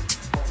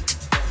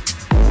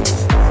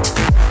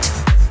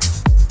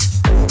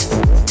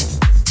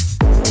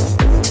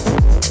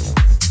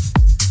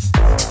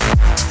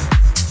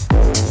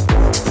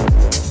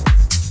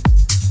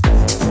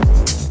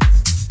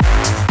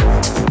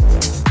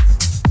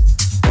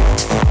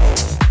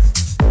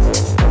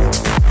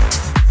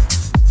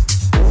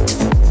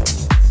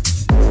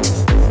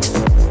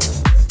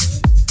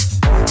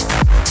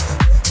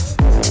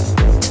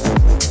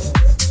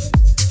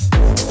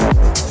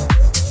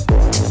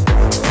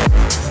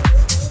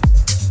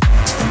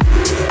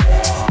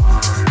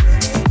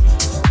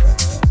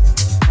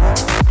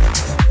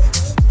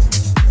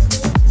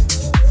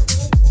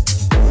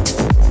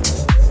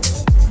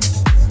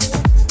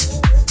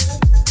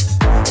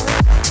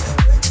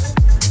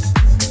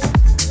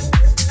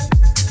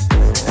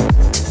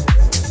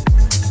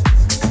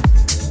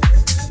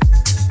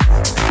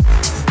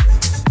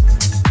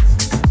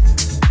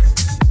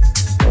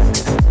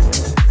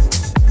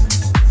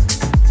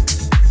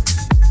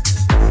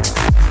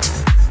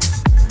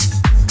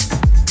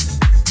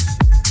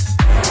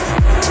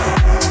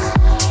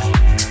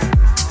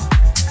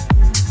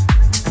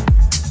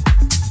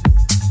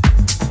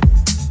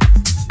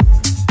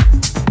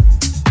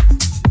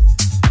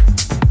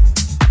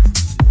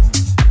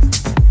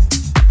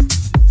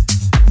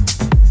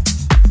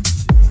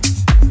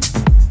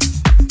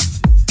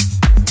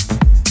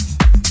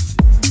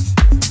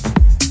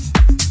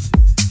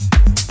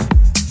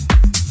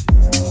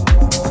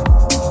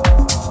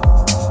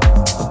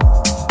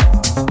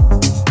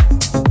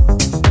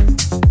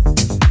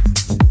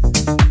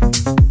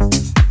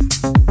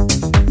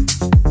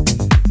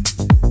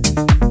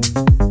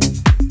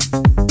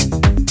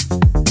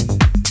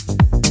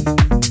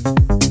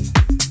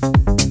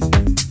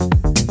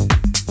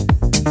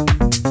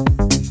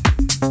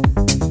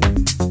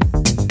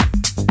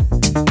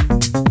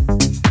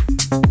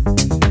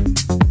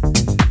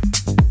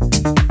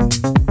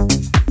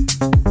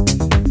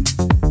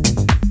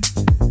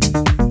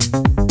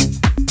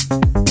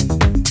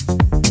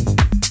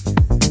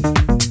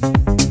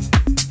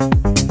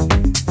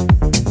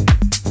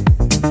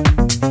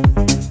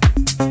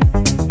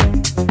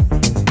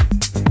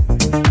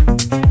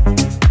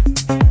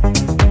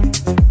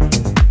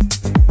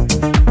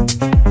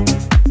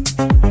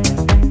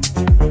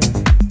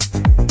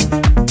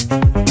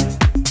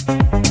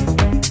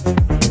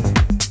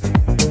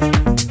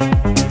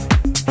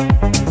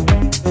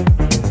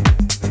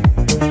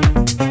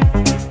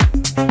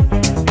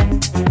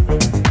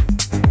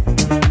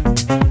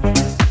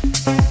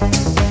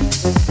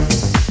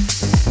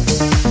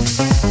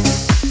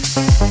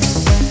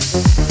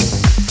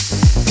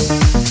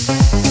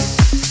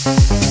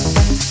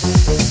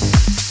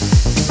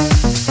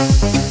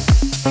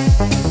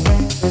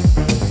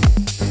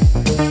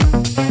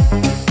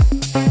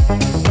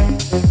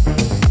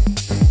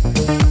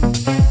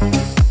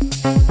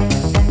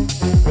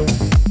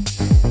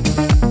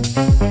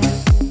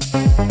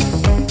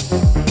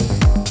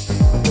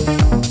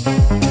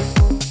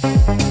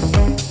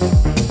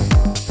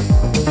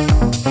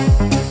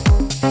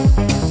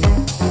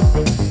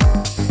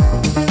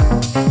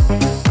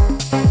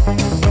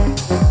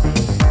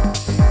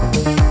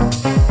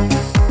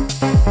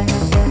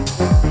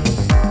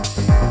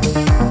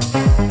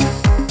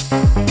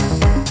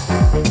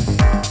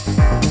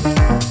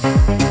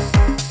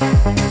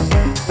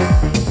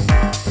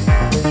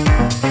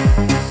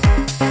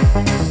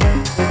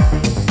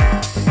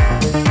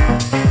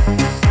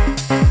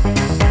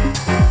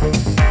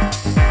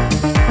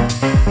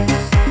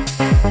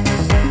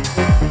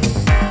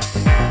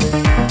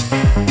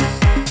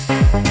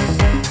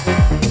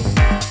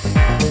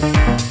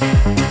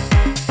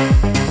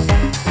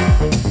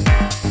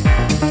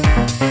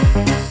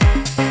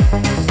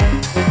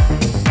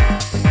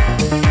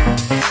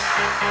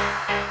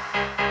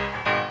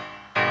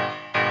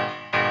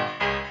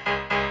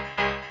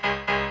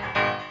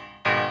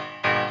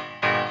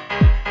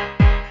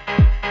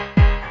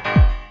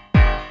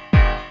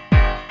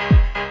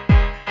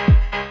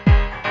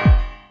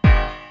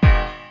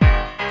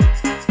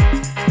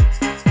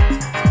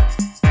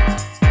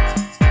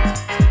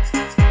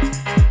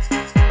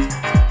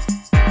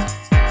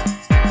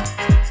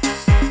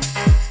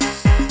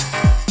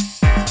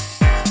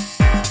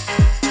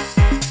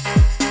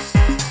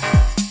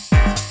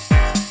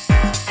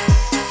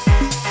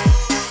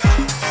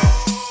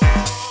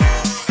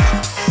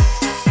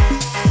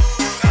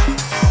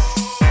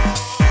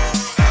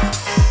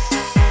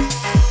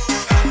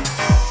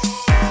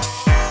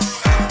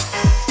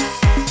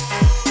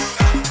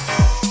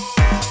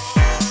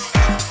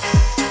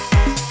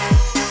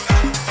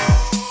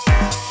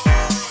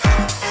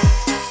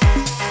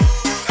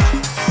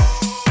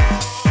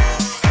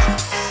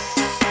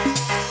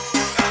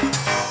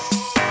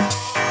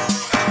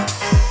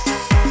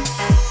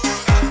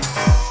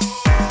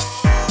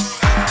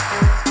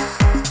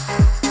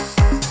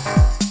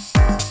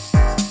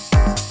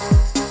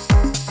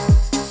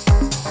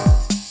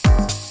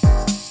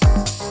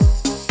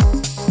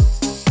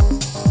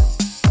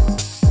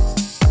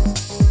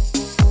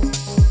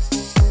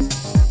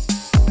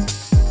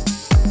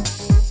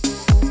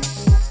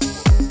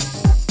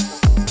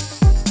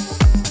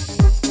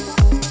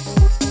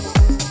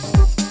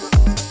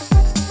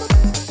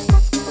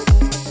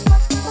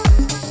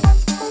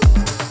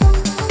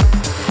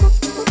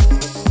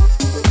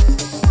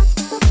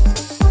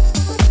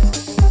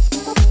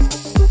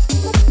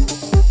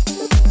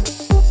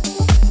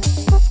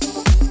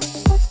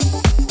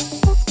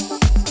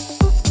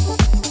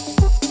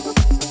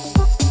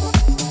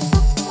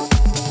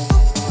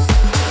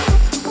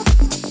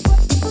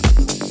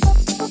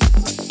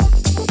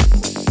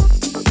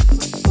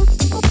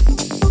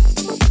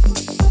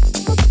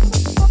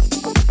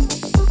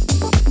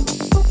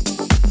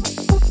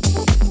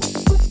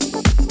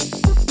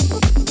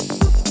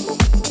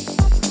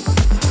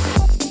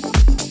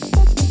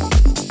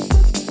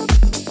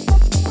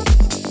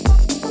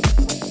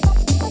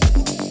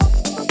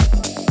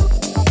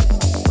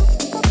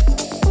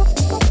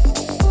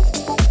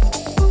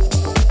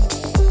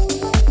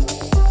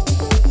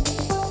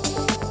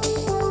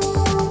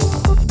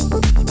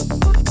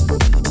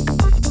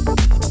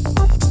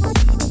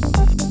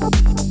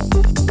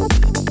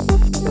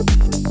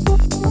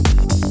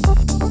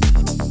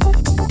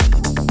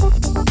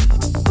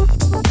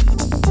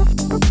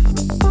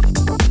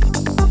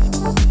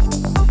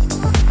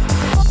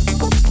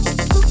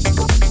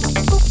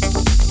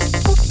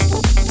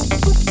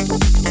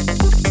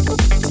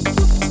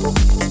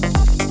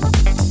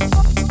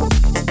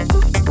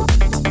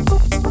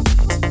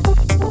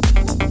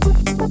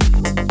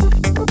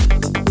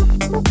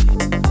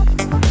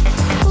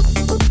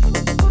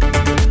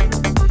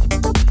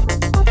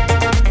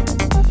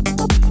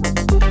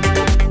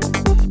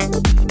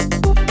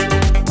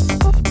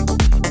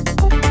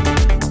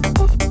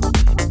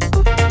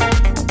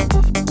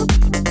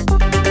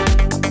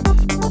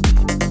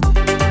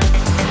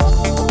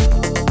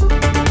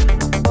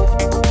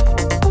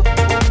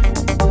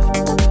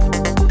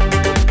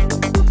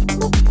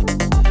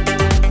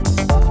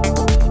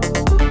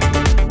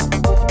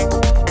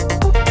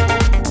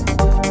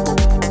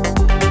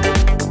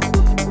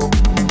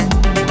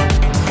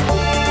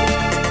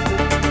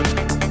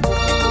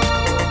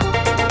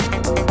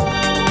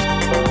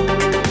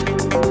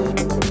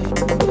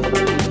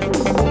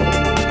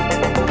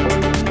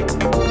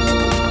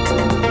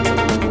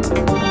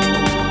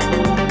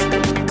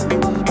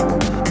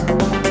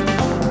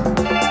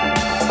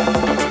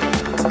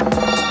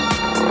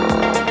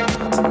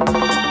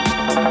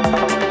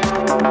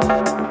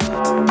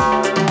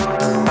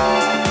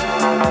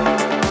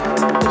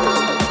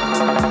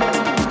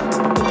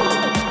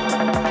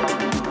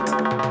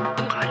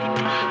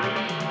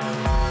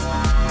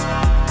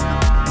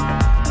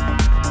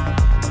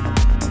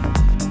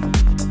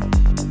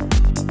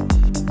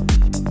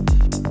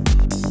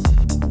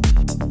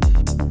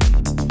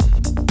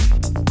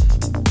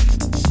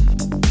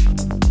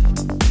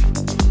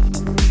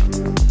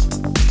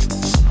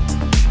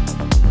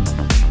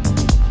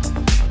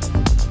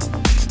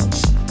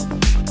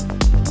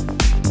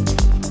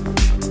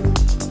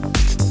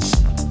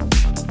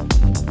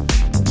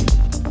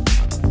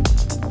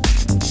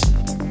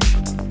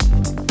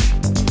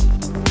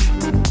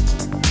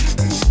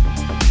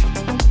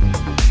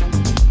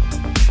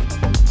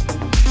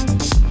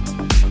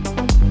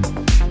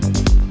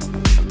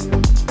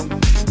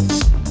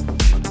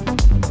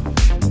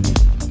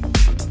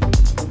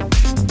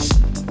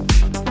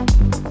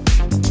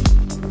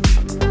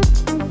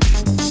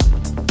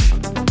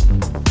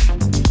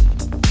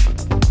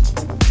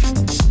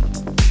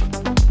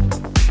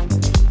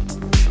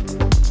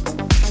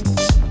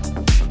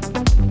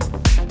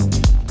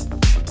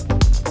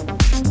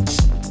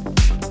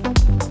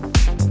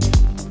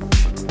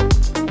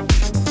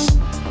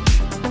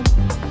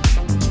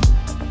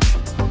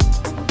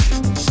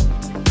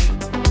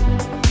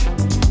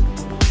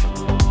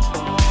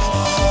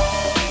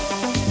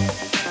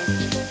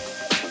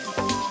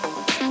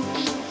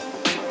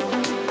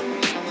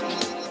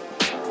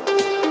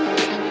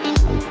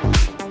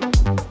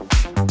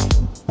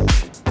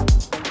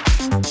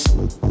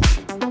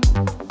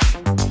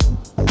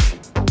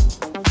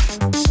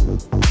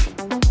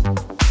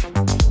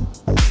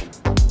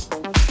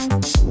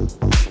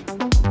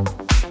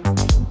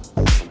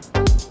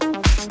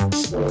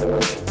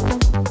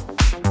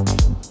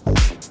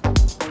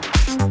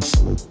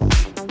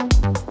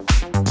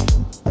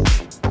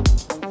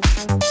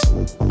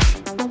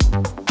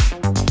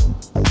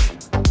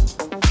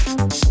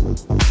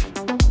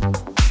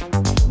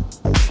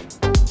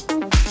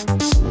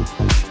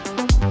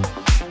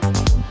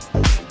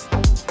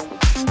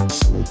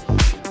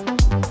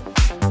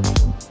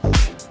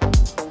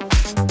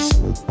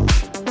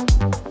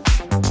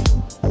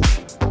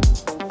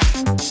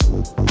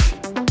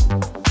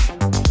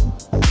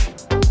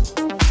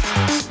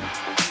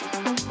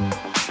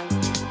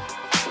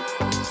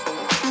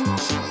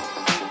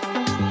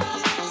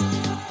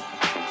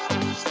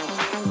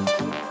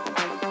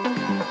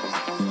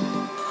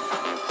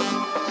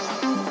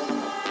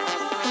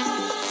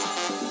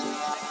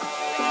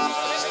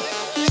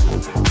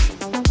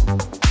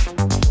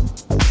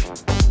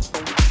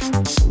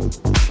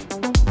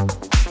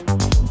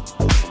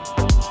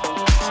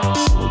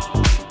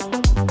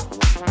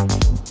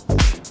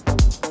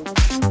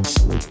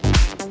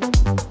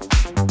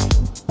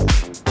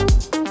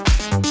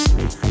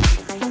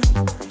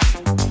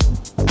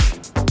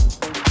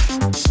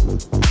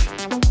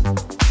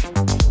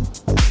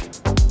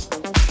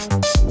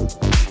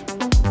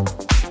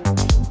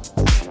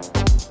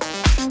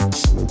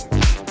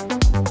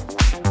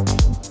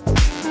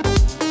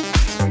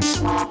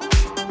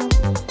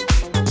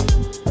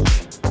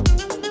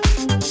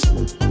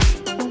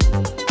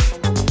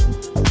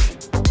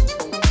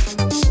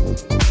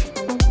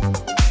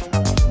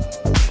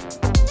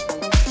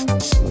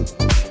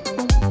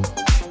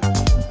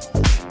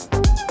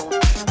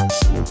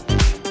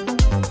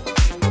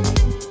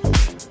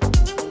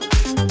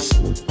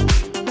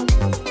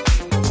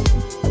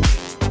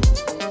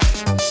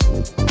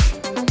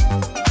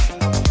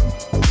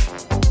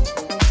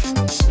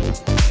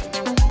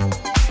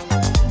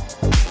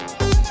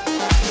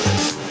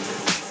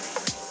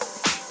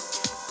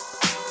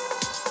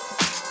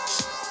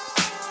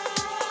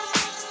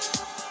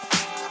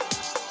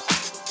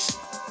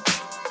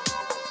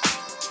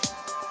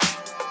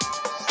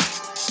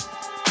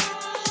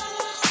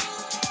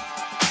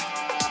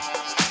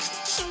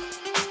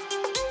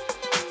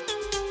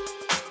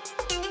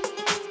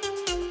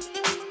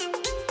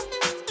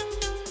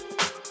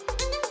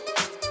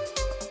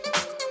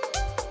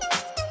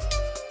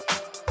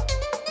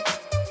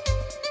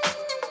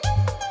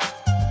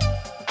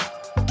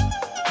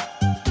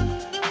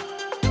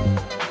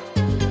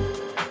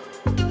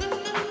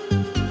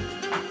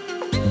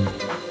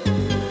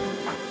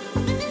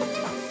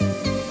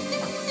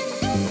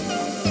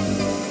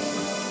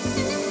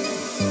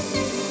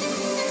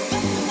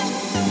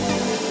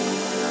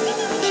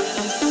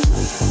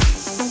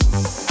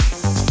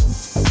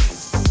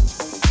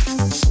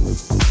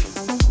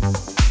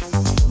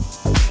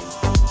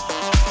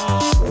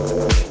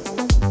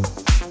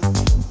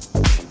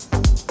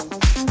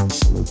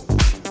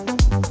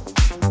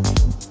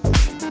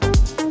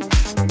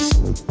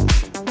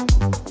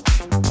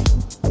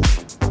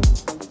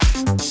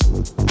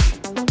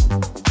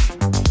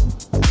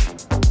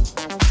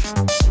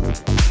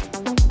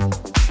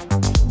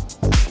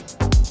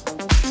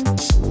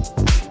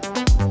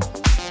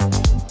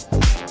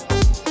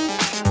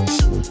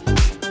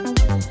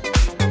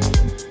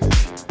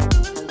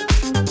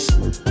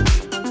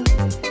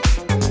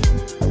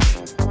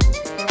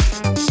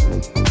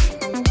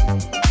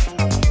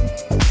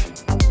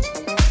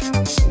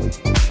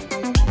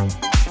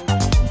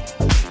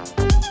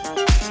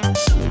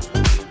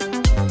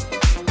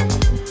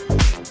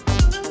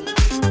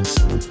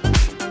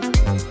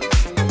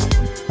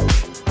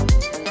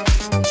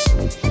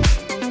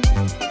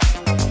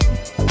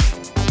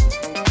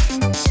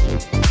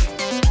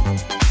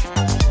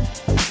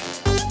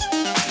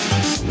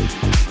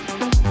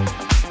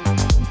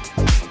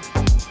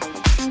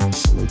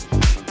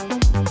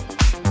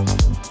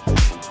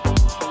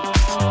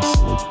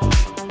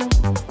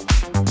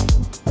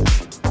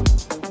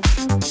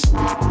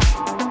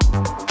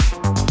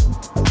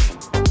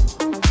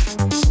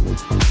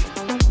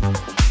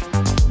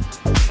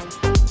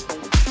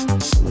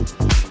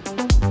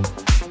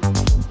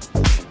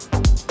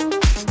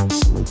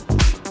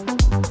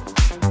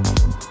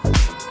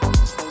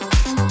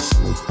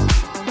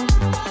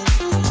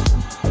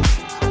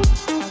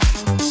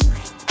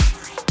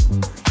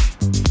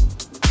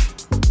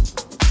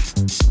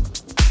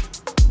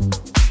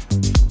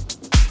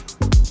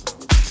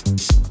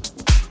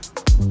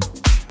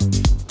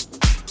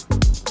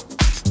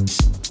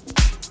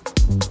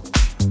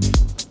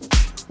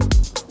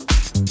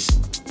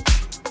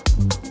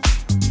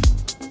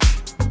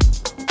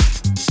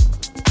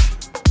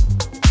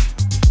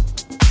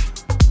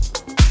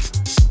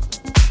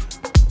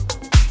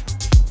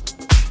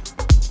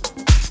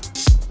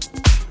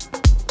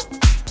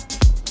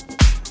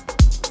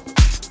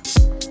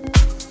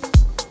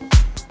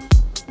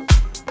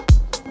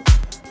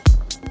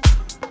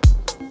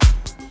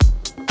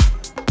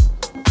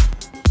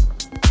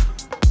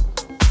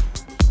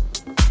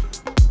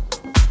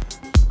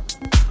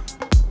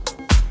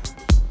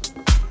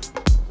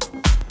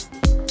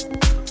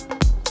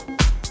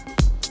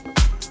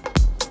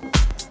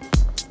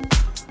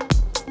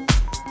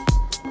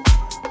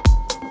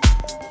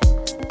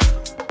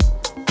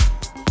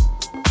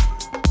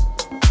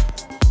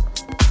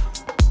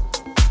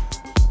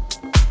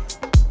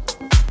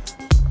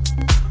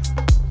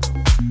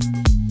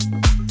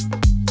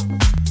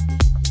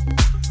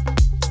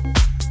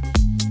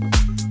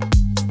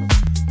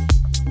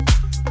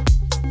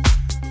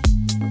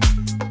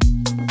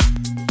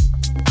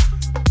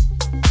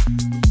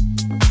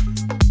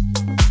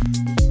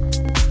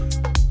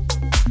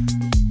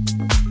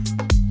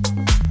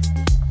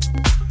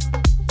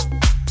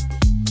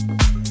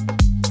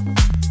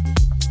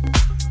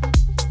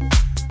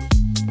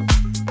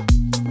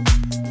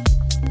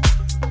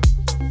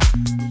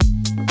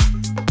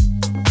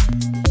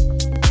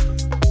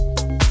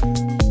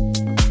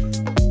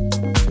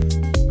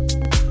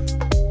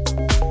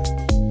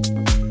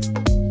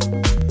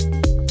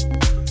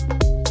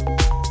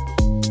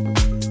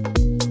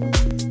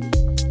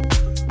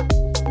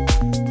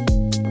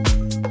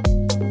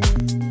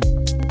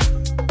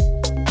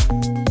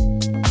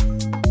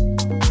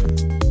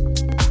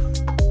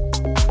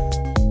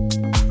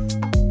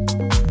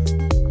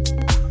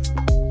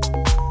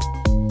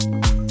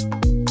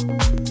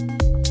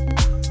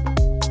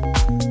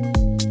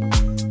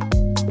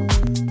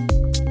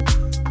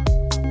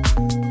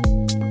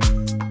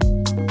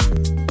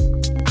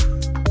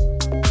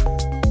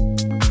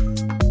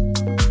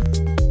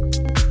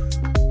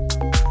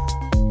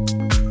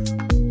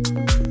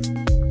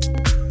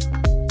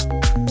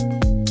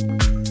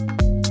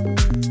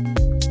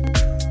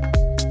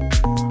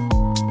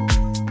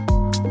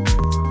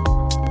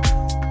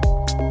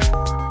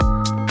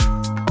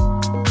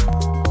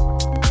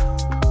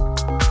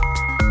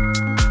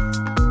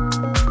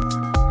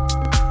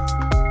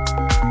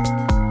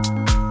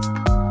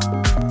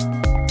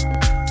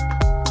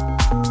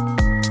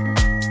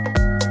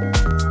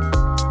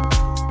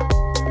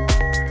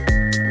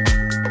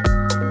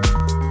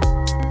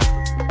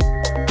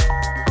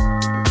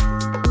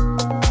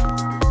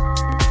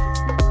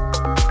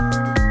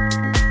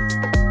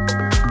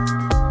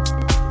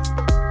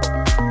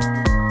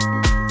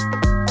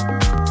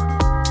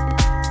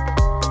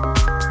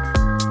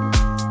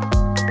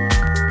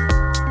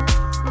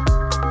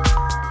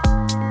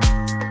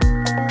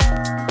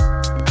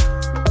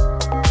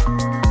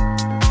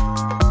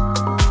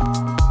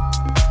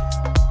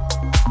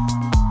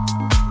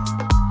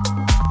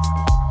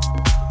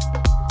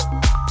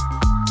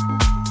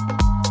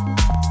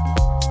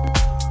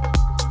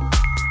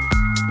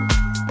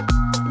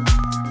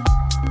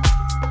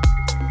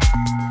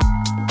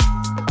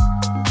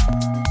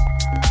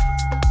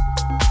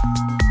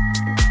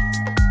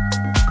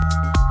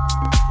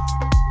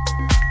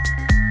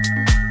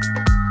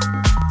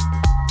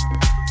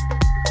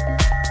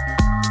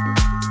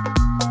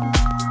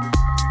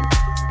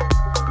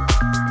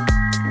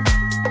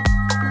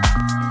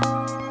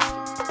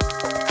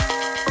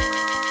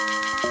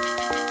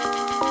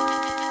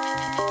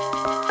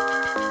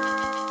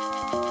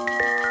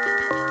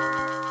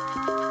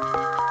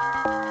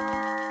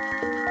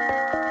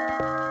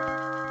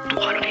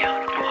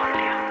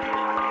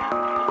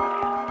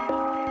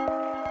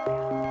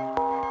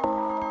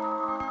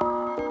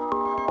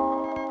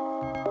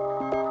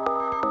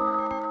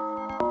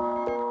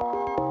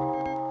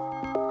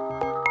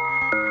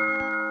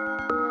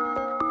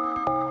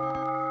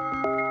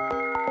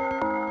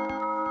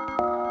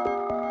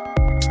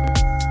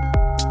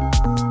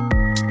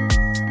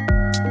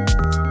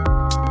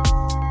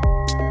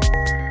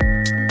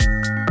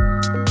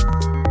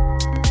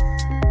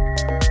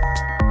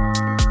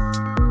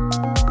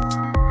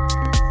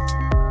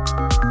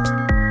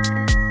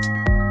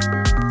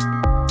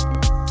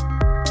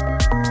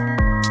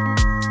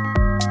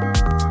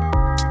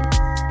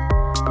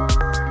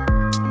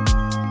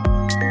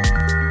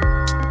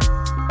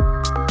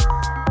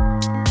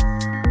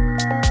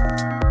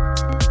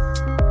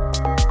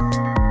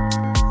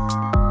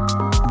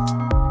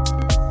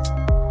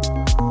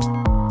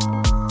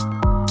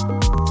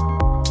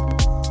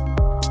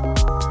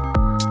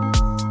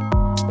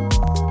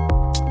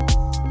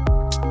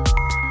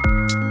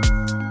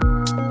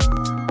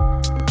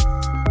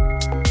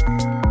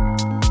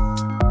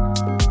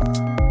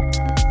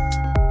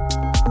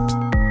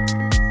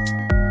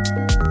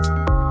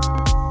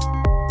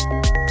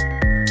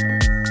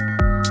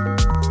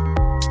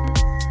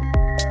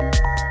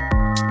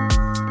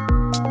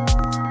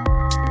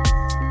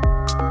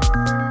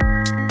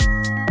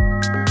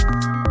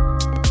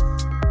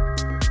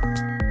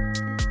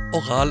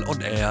 Ohral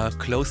on air,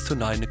 close to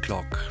 9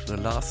 o'clock. The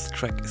last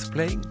track is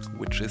playing,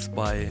 which is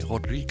by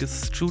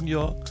Rodriguez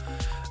Jr.,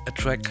 a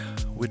track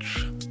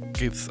which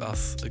gives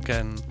us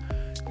again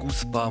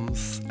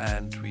goosebumps,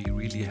 and we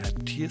really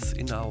had tears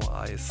in our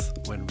eyes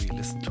when we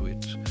listened to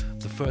it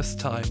the first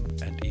time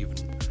and even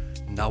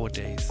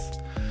nowadays.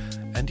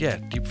 And yeah,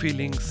 Deep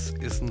Feelings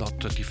is not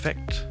a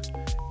defect,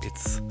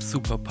 it's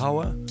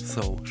superpower,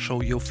 so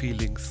show your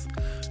feelings,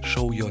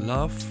 show your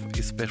love,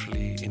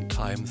 especially in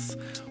times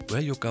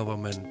where your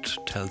government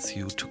tells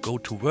you to go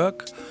to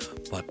work,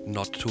 but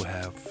not to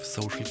have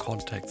social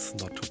contacts,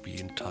 not to be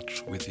in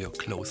touch with your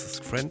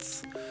closest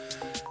friends.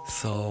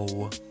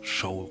 So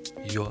show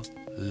your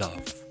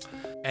love.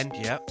 And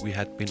yeah, we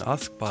had been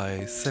asked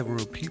by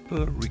several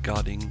people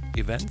regarding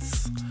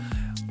events.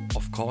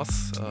 Of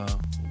course,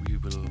 we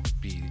will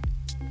be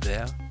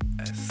there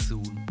as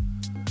soon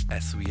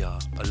as we are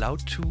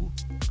allowed to.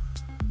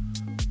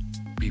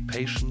 Be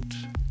patient,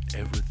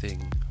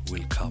 everything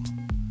will come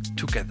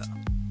together.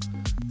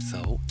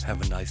 So,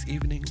 have a nice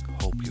evening,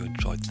 hope you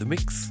enjoyed the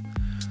mix.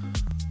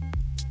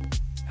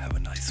 Have a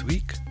nice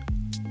week.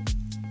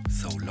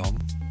 So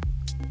long,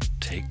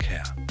 take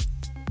care.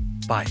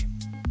 Bye.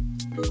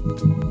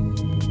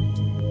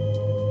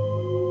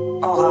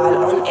 Ohral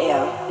on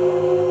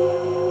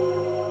air.